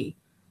fully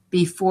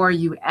before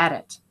you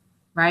edit,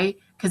 right?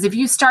 Because if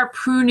you start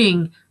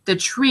pruning the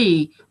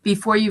tree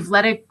before you've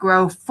let it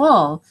grow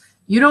full,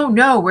 you don't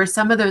know where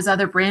some of those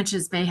other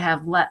branches may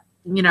have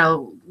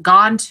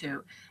gone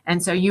to.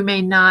 And so you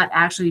may not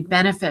actually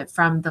benefit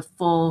from the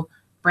full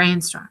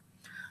brainstorm.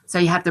 So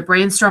you have to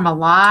brainstorm a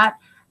lot,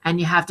 and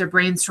you have to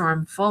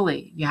brainstorm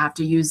fully. You have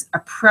to use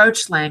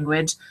approach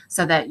language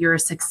so that your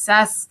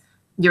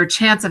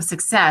chance of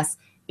success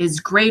is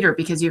greater,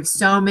 because you have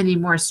so many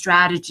more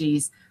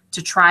strategies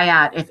to try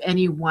out if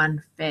any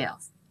one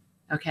fails.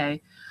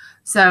 Okay,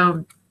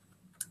 so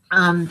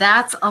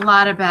that's a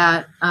lot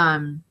about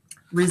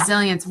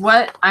resilience.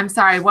 I'm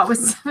sorry, what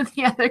was some of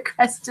the other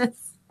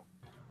questions?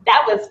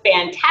 That was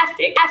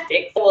fantastic.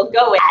 So we'll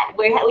go with that.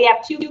 We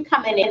have two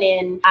coming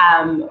in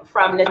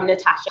from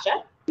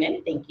Natasha.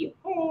 Thank you.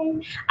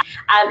 Hey.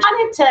 I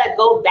wanted to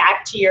go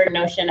back to your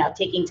notion of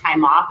taking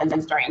time off and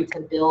then starting to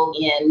build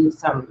in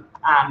some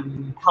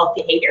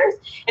healthy behaviors.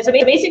 And so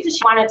basically she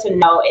wanted to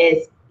know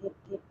is,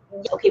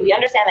 okay, we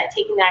understand that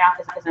taking that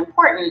off is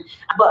important,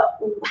 but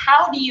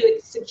how do you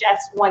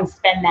suggest one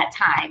spend that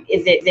time?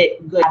 Is it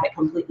good to have it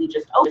completely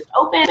just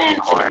open,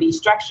 or be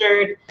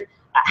structured?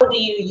 How do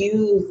you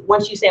use,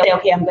 once you say,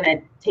 okay, I'm going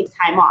to take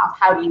time off,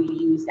 how do you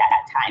use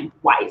that time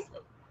wisely?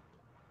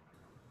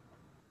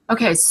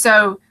 Okay,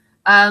 so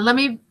let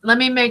me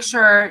make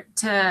sure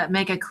to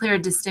make a clear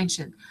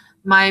distinction.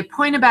 My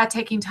point about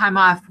taking time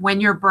off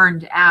when you're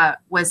burned out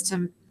was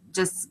to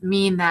just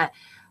mean that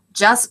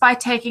just by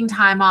taking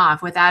time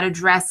off without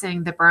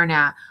addressing the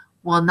burnout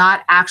will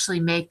not actually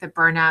make the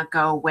burnout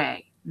go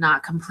away,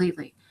 not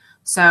completely.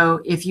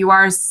 So if you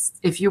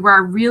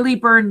are really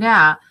burned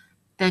out,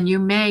 then you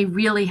may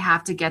really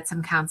have to get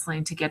some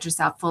counseling to get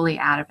yourself fully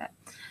out of it.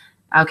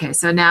 Okay,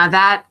 so now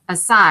that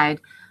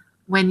aside,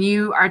 when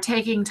you are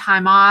taking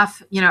time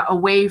off,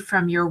 away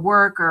from your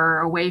work or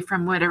away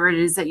from whatever it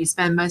is that you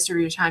spend most of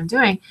your time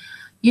doing,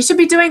 you should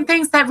be doing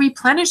things that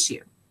replenish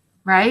you,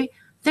 right?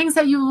 Things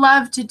that you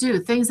love to do,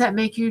 things that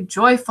make you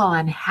joyful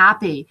and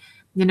happy.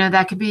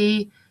 That could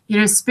be,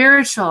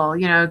 spiritual,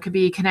 it could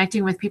be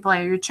connecting with people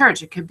at your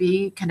church. It could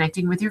be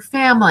connecting with your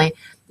family.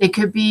 It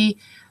could be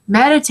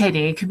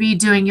meditating. It could be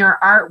doing your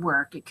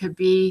artwork. It could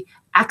be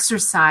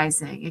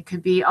exercising. It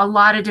could be a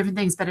lot of different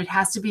things, but it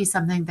has to be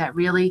something that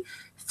really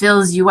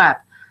fills you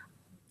up.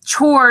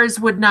 Chores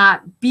would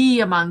not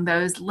be among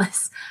those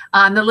lists,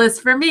 on the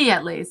list for me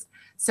at least.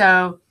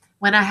 So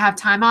when I have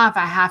time off,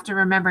 I have to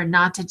remember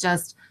not to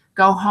just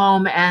go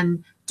home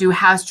and do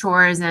house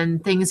chores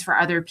and things for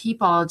other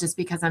people just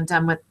because I'm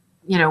done with,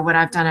 what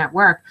I've done at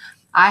work.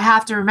 I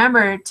have to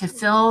remember to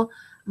fill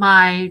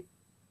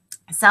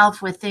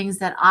myself with things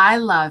that I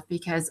love,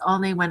 because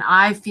only when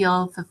I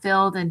feel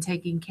fulfilled and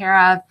taken care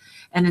of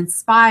and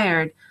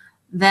inspired,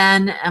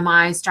 then am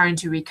I starting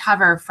to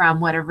recover from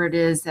whatever it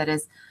is that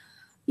is,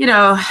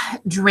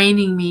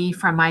 draining me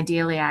from my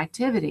daily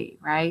activity,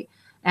 right?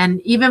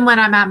 And even when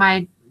I'm at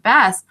my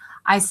best,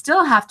 I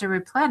still have to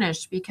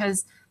replenish,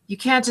 because you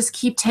can't just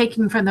keep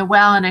taking from the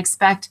well and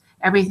expect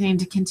everything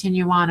to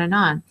continue on and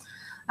on.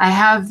 I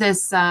have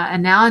this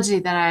analogy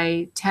that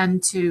I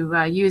tend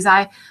to use.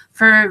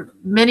 For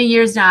many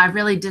years now, I've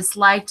really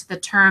disliked the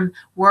term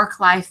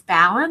work-life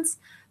balance,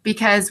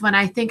 because when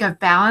I think of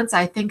balance,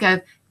 I think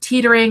of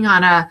teetering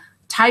on a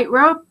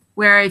tightrope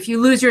where if you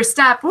lose your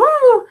step,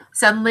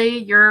 suddenly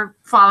you're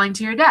falling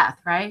to your death,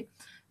 right?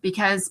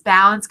 Because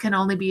balance can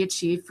only be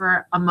achieved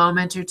for a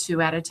moment or two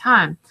at a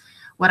time.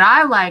 What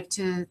I like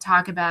to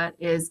talk about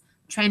is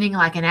training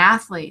like an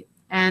athlete.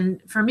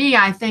 And for me,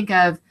 I think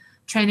of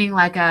training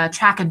like a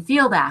track and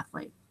field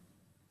athlete,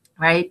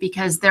 right?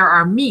 Because there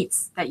are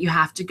meets that you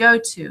have to go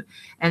to.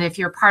 And if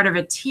you're part of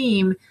a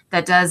team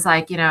that does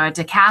a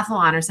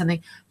decathlon or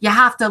something, you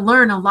have to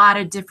learn a lot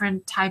of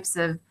different types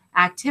of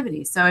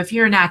activities. So if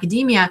you're in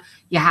academia,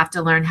 you have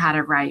to learn how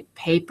to write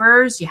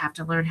papers, you have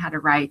to learn how to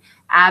write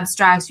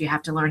abstracts, you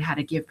have to learn how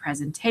to give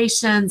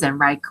presentations and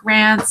write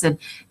grants and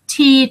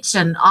teach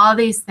and all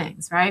these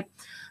things, right?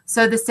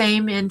 So the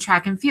same in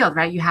track and field,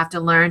 right? You have to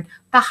learn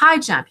the high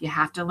jump, you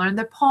have to learn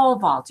the pole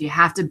vault, you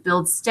have to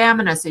build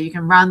stamina so you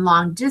can run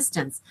long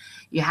distance.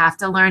 You have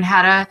to learn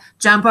how to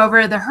jump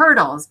over the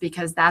hurdles,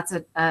 because that's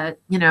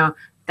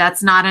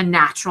that's not a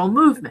natural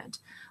movement.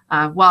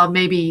 Well,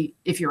 maybe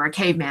if you're a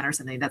caveman or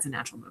something, that's a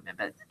natural movement.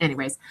 But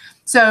anyways,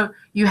 so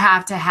you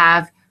have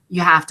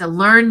to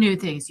learn new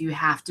things. You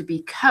have to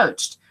be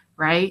coached,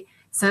 right?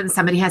 So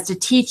somebody has to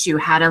teach you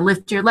how to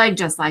lift your leg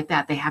just like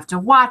that. They have to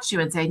watch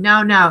you and say,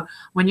 no,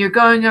 when you're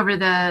going over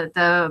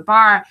the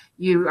bar,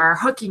 you are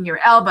hooking your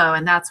elbow,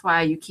 and that's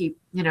why you keep,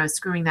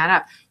 screwing that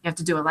up. You have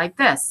to do it like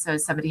this. So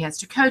somebody has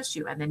to coach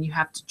you, and then you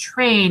have to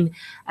train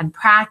and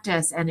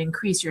practice and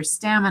increase your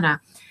stamina.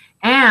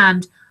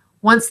 And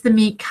once the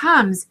meet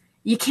comes,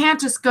 you can't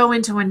just go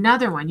into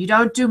another one. You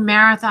don't do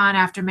marathon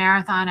after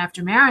marathon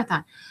after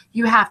marathon.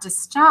 You have to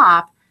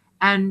stop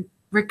and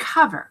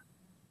recover,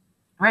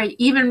 right?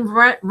 Even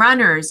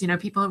runners,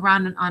 people who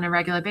run on a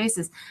regular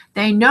basis,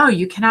 they know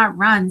you cannot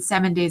run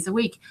 7 days a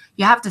week.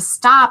 You have to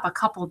stop a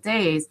couple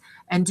days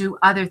and do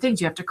other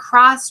things. You have to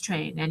cross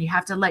train, and you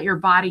have to let your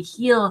body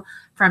heal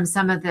from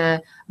some of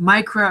the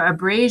micro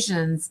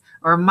abrasions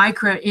or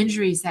micro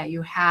injuries that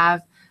you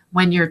have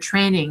when you're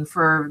training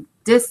for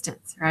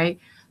distance, right?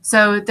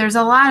 So there's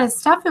a lot of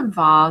stuff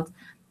involved.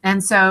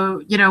 And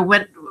so,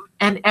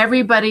 and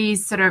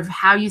everybody's sort of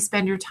how you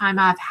spend your time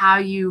off, how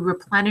you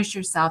replenish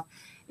yourself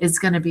is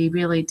going to be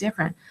really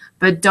different.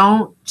 But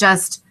don't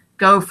just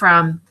go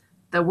from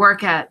the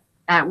work at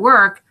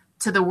work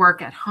to the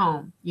work at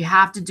home. You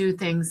have to do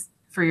things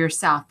for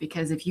yourself,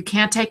 because if you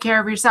can't take care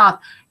of yourself,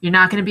 you're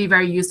not going to be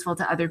very useful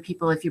to other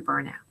people if you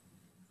burn out.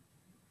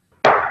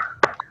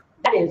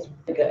 That is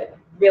good.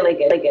 Really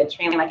good, really good.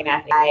 Training like an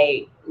athlete.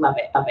 I love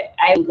it, love it.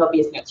 I have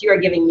copious notes. You are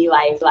giving me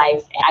life,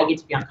 and I get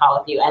to be on call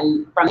with you.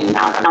 And from the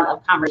amount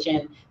of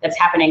conversation that's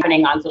happening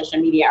on social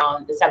media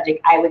on the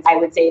subject, I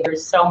would say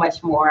there's so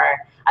much more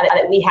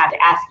that we have to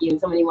ask you, and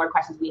so many more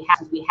questions we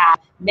have.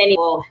 Many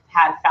people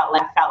have felt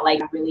like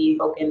really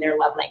spoken their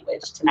love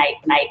language tonight.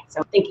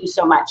 So thank you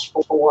so much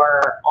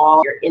for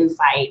all your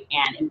insight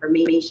and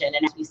information.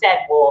 And as we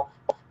said, we'll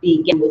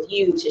begin with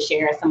you to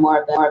share some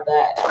more of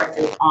the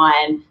sources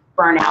on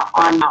burnout,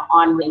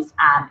 on release,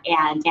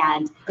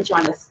 and put you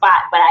on the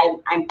spot. But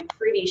I'm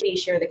pretty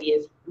sure that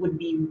he would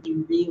be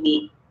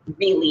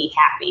really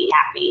happy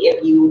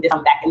if you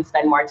come back and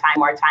spend more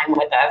time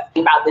with us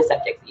about this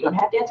subject. You don't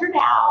have to answer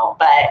now,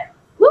 but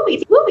we'll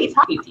be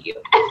talking to you.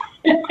 I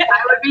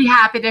would be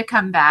happy to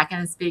come back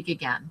and speak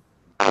again.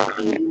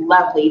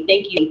 Lovely.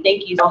 Thank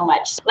you so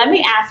much. Let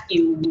me ask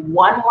you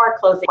one more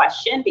closing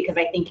question, because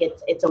I think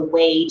it's a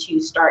way to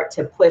start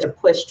to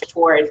push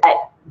towards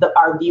what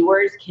our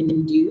viewers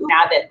can do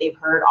now that they've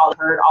heard all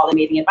the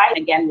amazing advice.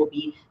 Again, we'll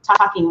be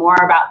talking more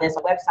about this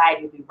on the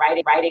website. We'll be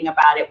writing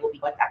about it. We'll be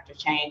with Dr.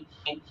 Chang.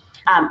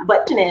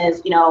 But the question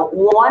is,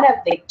 one of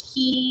the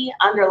key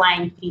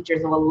underlying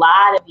features of a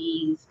lot of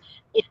these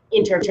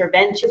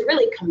interventions is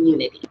really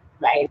community.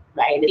 Right,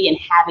 and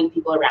having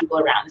people around.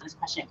 This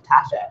question,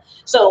 Tasha.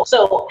 So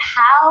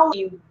how do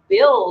you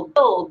build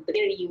the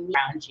community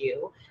around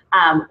you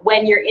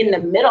when you're in the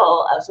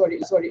middle of sort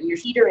of you're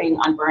teetering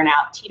on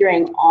burnout,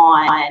 teetering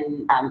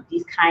on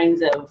these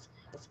kinds of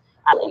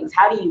things?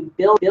 How do you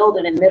build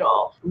it in the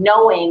middle,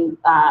 knowing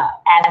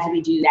as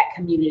we do that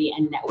community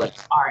and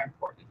networks are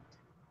important?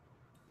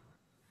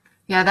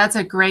 Yeah, that's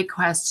a great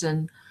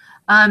question.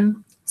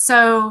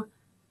 So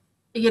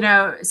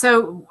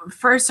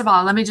first of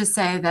all, let me just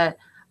say that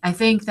I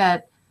think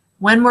that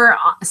when we're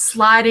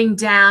sliding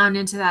down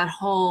into that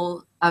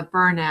hole of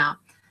burnout,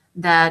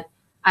 and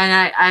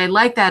I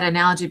like that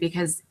analogy,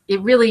 because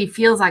it really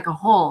feels like a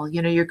hole.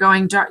 You're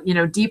going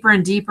deeper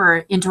and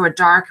deeper into a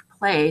dark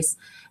place,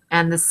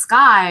 and the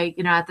sky,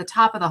 at the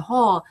top of the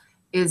hole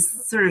is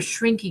sort of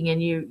shrinking,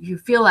 and you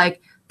feel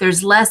like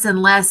there's less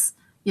and less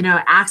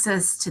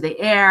access to the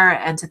air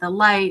and to the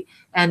light,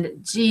 and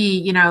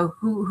gee,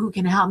 who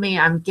can help me?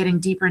 I'm getting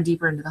deeper and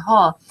deeper into the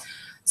hole.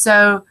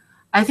 So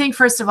I think,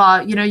 first of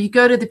all, you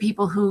go to the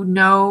people who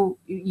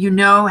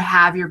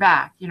have your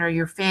back,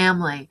 your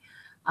family,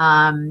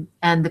 and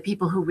the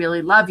people who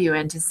really love you,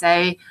 and to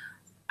say,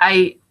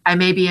 I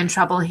may be in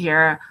trouble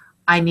here,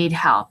 I need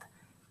help.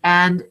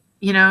 And,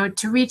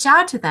 to reach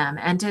out to them,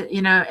 and to,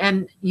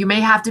 and you may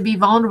have to be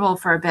vulnerable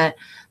for a bit,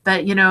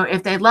 but,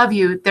 if they love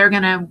you, they're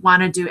going to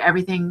want to do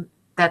everything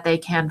that they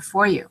can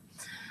for you.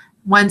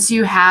 Once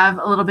you have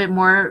a little bit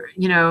more,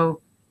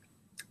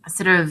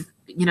 sort of,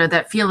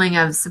 that feeling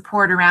of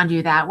support around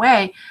you that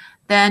way,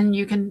 then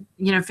you can,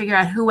 figure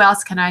out, who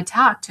else can I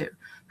talk to?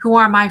 Who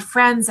are my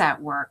friends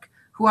at work?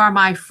 Who are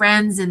my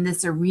friends in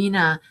this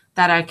arena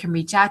that I can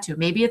reach out to?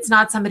 Maybe it's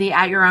not somebody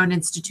at your own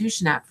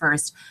institution at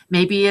first.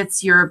 Maybe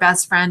it's your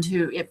best friend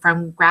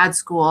from grad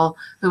school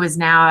who is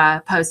now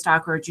a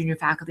postdoc or a junior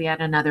faculty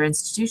at another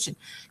institution.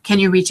 Can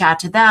you reach out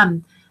to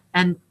them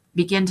and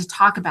begin to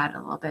talk about it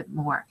a little bit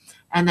more,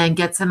 and then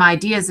get some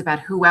ideas about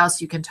who else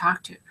you can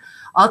talk to?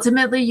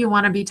 Ultimately, you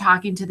want to be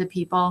talking to the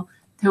people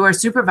who are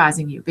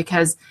supervising you,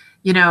 because,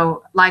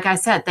 like I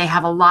said, they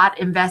have a lot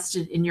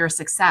invested in your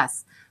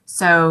success.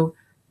 So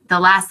the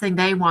last thing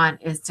they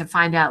want is to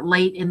find out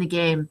late in the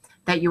game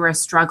that you are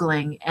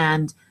struggling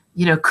and,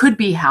 could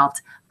be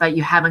helped, but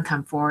you haven't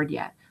come forward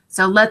yet.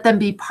 So let them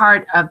be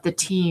part of the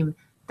team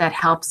that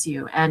helps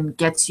you and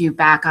gets you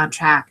back on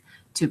track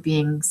to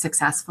being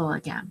successful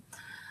again.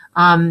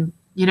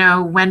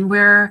 When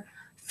we're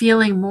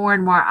feeling more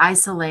and more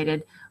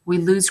isolated, we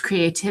lose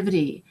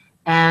creativity,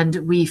 and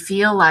we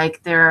feel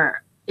like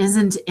there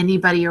isn't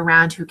anybody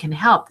around who can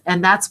help.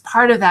 And that's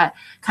part of that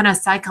kind of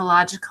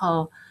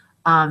psychological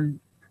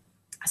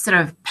sort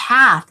of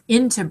path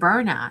into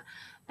burnout.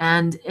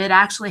 And it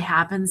actually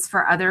happens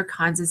for other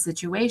kinds of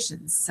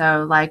situations.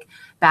 So like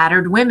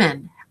battered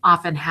women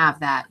often have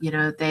that.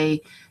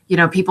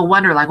 People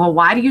wonder, like, well,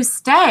 why do you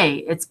stay?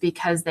 It's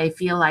because they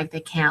feel like they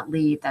can't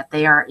leave, that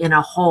they are in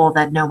a hole,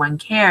 that no one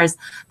cares,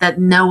 that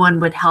no one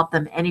would help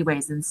them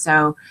anyways. And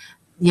so,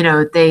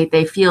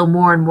 they feel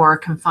more and more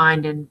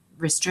confined and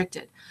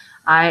restricted.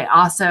 I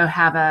also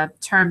have a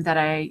term that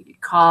I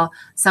call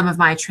some of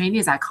my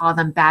trainees, I call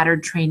them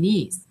battered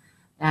trainees.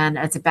 And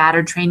it's a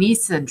battered trainee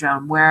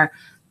syndrome, where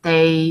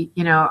they,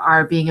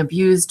 are being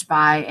abused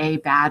by a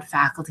bad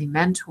faculty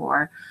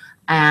mentor.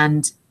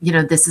 And,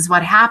 this is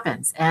what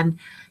happens. And,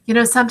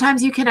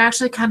 sometimes you can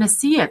actually kind of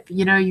see it.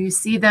 You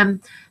see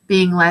them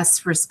being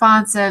less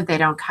responsive. They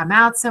don't come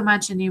out so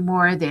much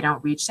anymore. They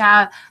don't reach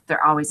out.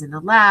 They're always in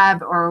the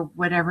lab or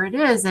whatever it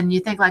is. And you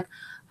think, like,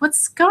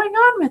 what's going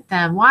on with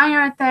them? Why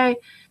aren't they?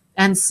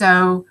 And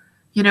so,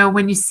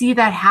 when you see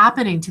that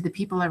happening to the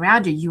people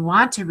around you, you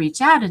want to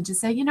reach out and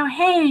just say,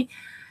 hey,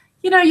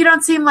 you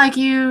don't seem like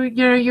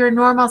you're your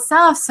normal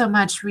self so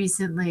much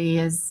recently.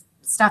 Has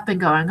stuff been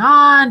going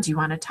on? Do you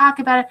want to talk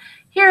about it?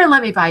 Here,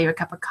 let me buy you a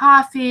cup of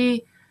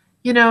coffee.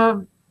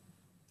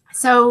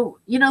 So,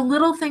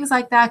 little things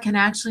like that can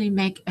actually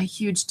make a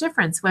huge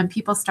difference when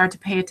people start to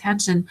pay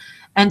attention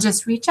and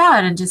just reach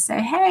out and just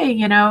say, hey,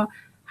 how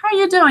are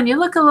you doing? You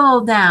look a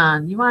little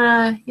down. You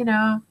want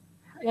to,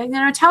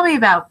 tell me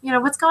about,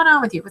 what's going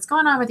on with you? What's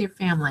going on with your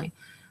family?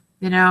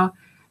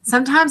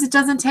 Sometimes it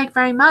doesn't take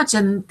very much,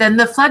 and then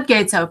the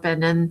floodgates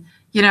open, and,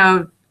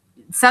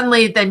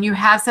 suddenly then you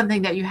have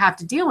something that you have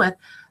to deal with.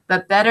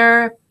 But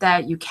better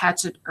that you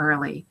catch it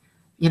early,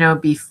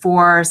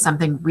 before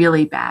something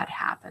really bad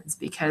happens,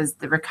 because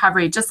the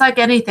recovery, just like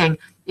anything,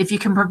 if you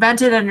can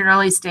prevent it at an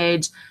early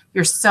stage,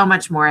 you're so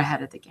much more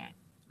ahead of the game,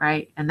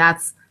 right? And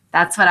that's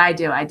what I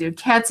do. I do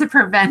cancer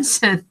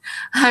prevention.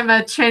 I'm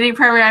a training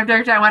program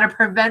director. I want to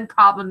prevent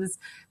problems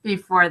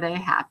before they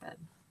happen.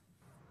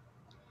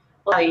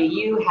 Well,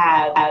 you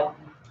have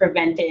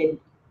prevented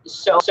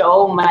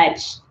so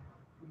much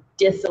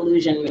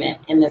disillusionment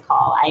in this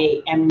call.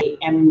 I am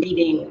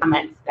reading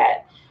comments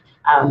that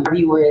our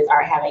viewers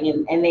are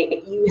having, and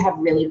you have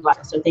really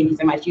blessed. So thank you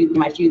so much. You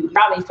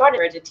probably sort of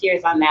verge of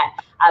tears on that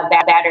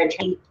battered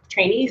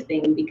trainees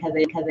thing, because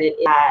it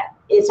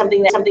is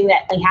something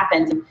that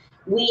happens.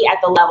 We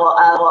at the level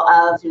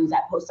of students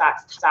at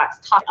postdocs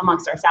talk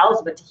amongst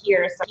ourselves, but to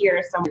hear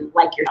someone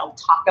like yourself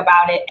talk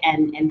about it,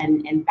 and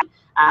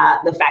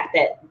the fact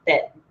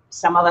that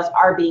some of us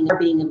are being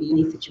abused in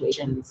these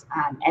situations,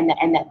 and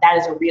that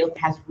has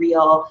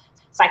real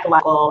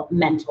psychological,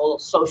 mental,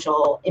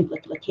 social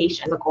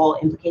implications, physical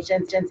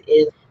implications,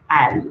 is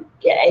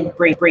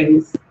it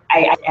brings.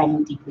 I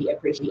am deeply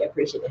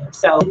appreciative.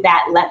 So with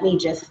that, let me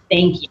just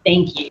thank you.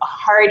 A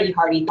hearty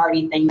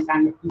thanks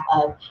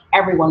of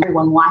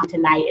everyone watching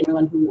tonight, and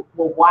everyone who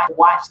will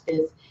watch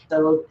this.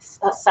 So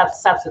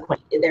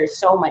subsequently, there's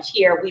so much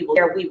here. We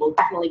will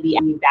definitely be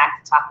coming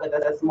back to talk with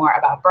us more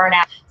about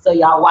burnout. So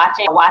y'all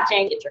watching,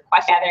 get your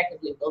question together,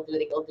 because we will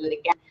do it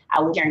again.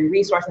 We're sharing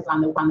resources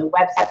on the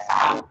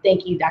website.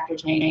 Thank you, Dr.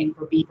 Chang,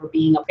 for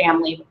being a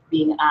family,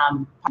 being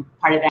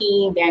part of the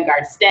team,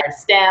 Vanguard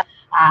STEM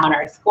on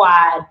our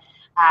squad.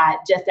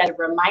 Just as a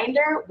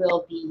reminder,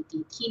 we'll be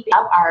keeping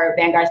up our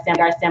Vanguard STEM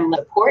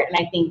support, and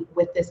I think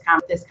with this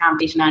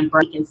conversation on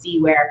burnout, you can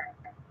see where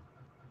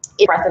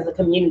for us as a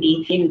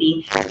community and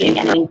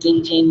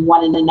engaging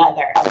one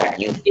another. If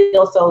you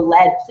feel so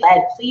led,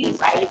 please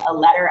write a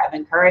letter of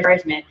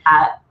encouragement.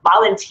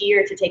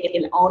 Volunteer to take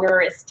an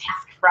onerous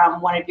task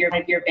from one of your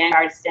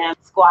Vanguard STEM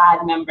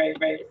squad members.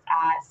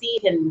 See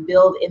if you can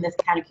build in this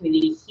kind of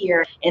community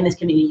here. In this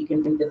community, you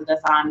can visit us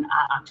on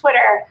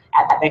Twitter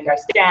at Vanguard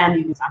STEM.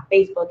 You can visit on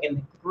Facebook in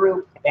the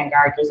group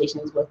Vanguard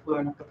Organizations with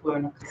Fluent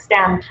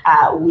STEM.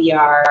 We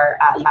are.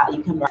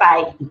 You can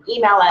write. You can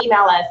email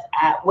us.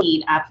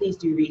 Please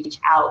do reach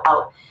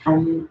out.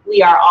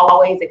 We are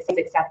always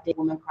accepting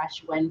Women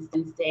Crush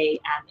Wednesday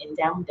in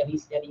STEM,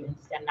 WCW in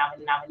STEM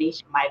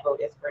nomination. My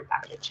vote is for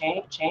Dr.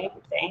 Chang.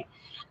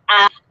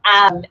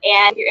 And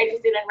if you're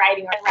interested in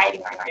writing or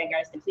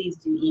Vanguard STEM, please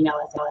do email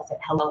us at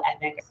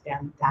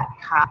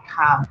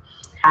hello@vanguardstem.com.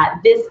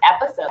 This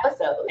episode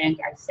of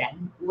Vanguard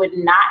STEM would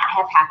not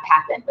have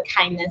happened with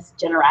kindness,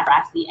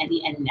 generosity, and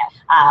the end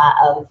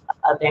of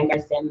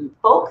Vanguard STEM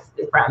folks,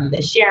 from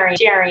the sharing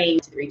to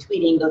the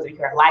retweeting, those of you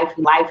who are live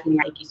tweeting.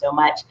 Thank you so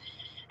much.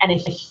 And a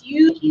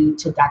huge thank you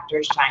to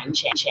Dr. Chang.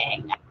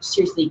 I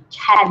seriously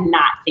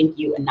cannot thank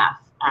you enough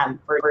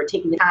for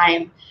taking the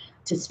time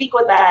to speak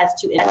with us,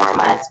 to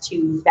inform us,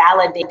 to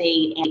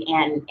validate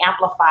and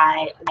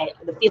amplify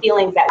the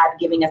feelings that are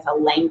giving us a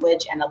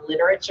language and a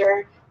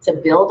literature to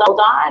build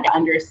on, to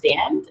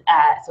understand.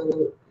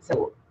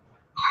 So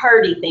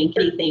hearty thank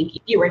you.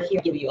 If you were here,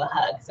 I'd give you a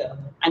hug. So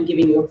I'm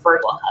giving you a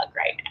virtual hug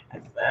right now.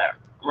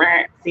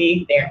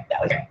 See there, that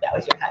was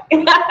your hug.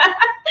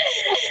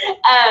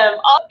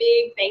 All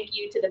big thank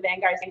you to the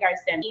Vanguard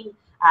STEM team.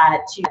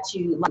 To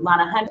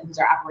Lana Hunt, who's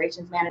our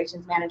operations manager,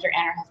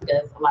 and her husband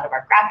does a lot of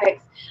our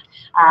graphics.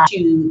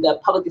 To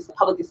the public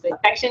display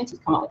affections, who's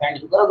come up with our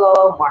new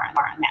logo. More on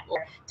that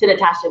to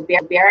Natasha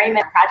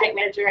Berryman, project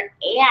manager,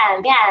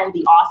 and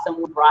the awesome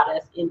who brought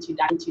us into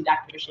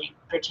Dr.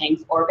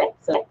 Chang's orbit.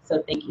 So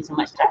thank you so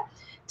much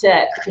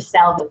to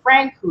Chriselle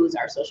Frank, who's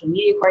our social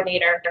media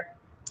coordinator,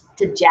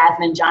 to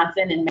Jasmine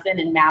Johnson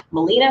and Matt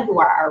Molina, who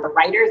are our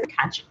writers and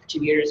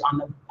contributors on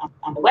the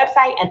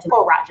website, and to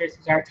Nicole Rogers,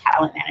 who's our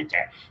talent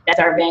manager. That's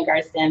our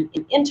Vanguard STEM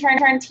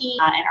intern team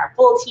and our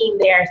full team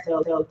there.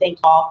 So thank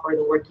you all for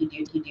the work you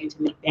do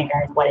to make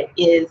Vanguard what it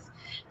is.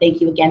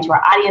 Thank you again to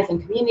our audience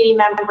and community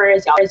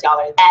members. Y'all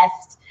are the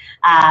best.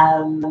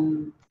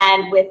 And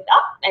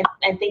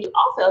thank you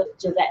also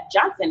to Josette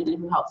Johnson,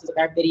 who helps us with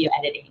our video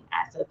editing.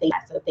 So thank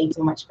you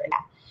so much for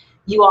that.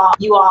 You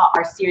all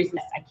are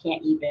seriousness. I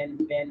can't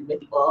even with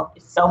people.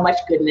 There's so much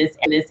goodness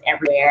and this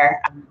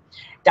everywhere.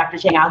 Dr.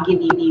 Chang, I'll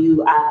give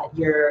you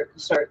your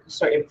sort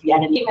of, if you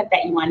had an event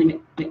that you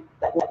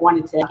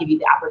wanted to give you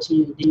the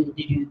opportunity to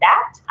do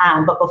that.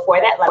 But before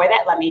that,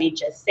 let me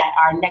just say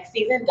our next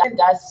season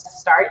does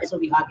start. This will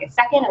be August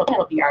 2nd.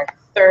 It'll be our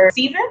third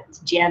season. It's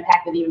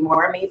jam-packed with even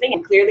more amazing.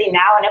 And clearly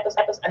now another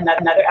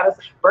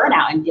episode,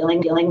 Burnout, and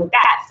dealing with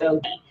that.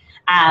 So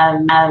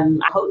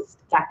host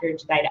Dr.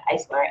 Jedidah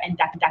Eisler and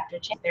Dr.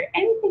 Chang. Is there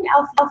anything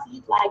else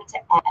you'd like to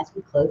add as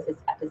we close this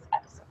episode?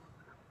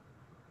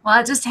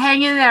 Well, just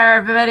hang in there,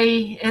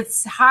 everybody.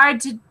 It's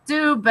hard to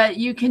do, but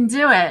you can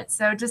do it.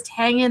 So just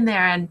hang in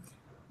there and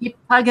keep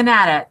plugging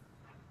at it.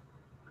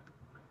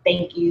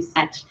 Thank you so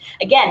much.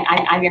 Again,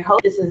 I'm your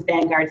host. This is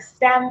Vanguard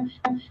STEM.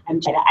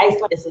 I'm Jedidah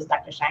Eisler. This is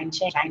Dr. Chang.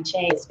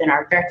 It's been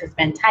our pleasure to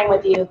spend time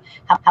with you.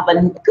 Have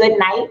a good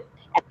night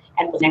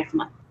and next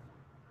month.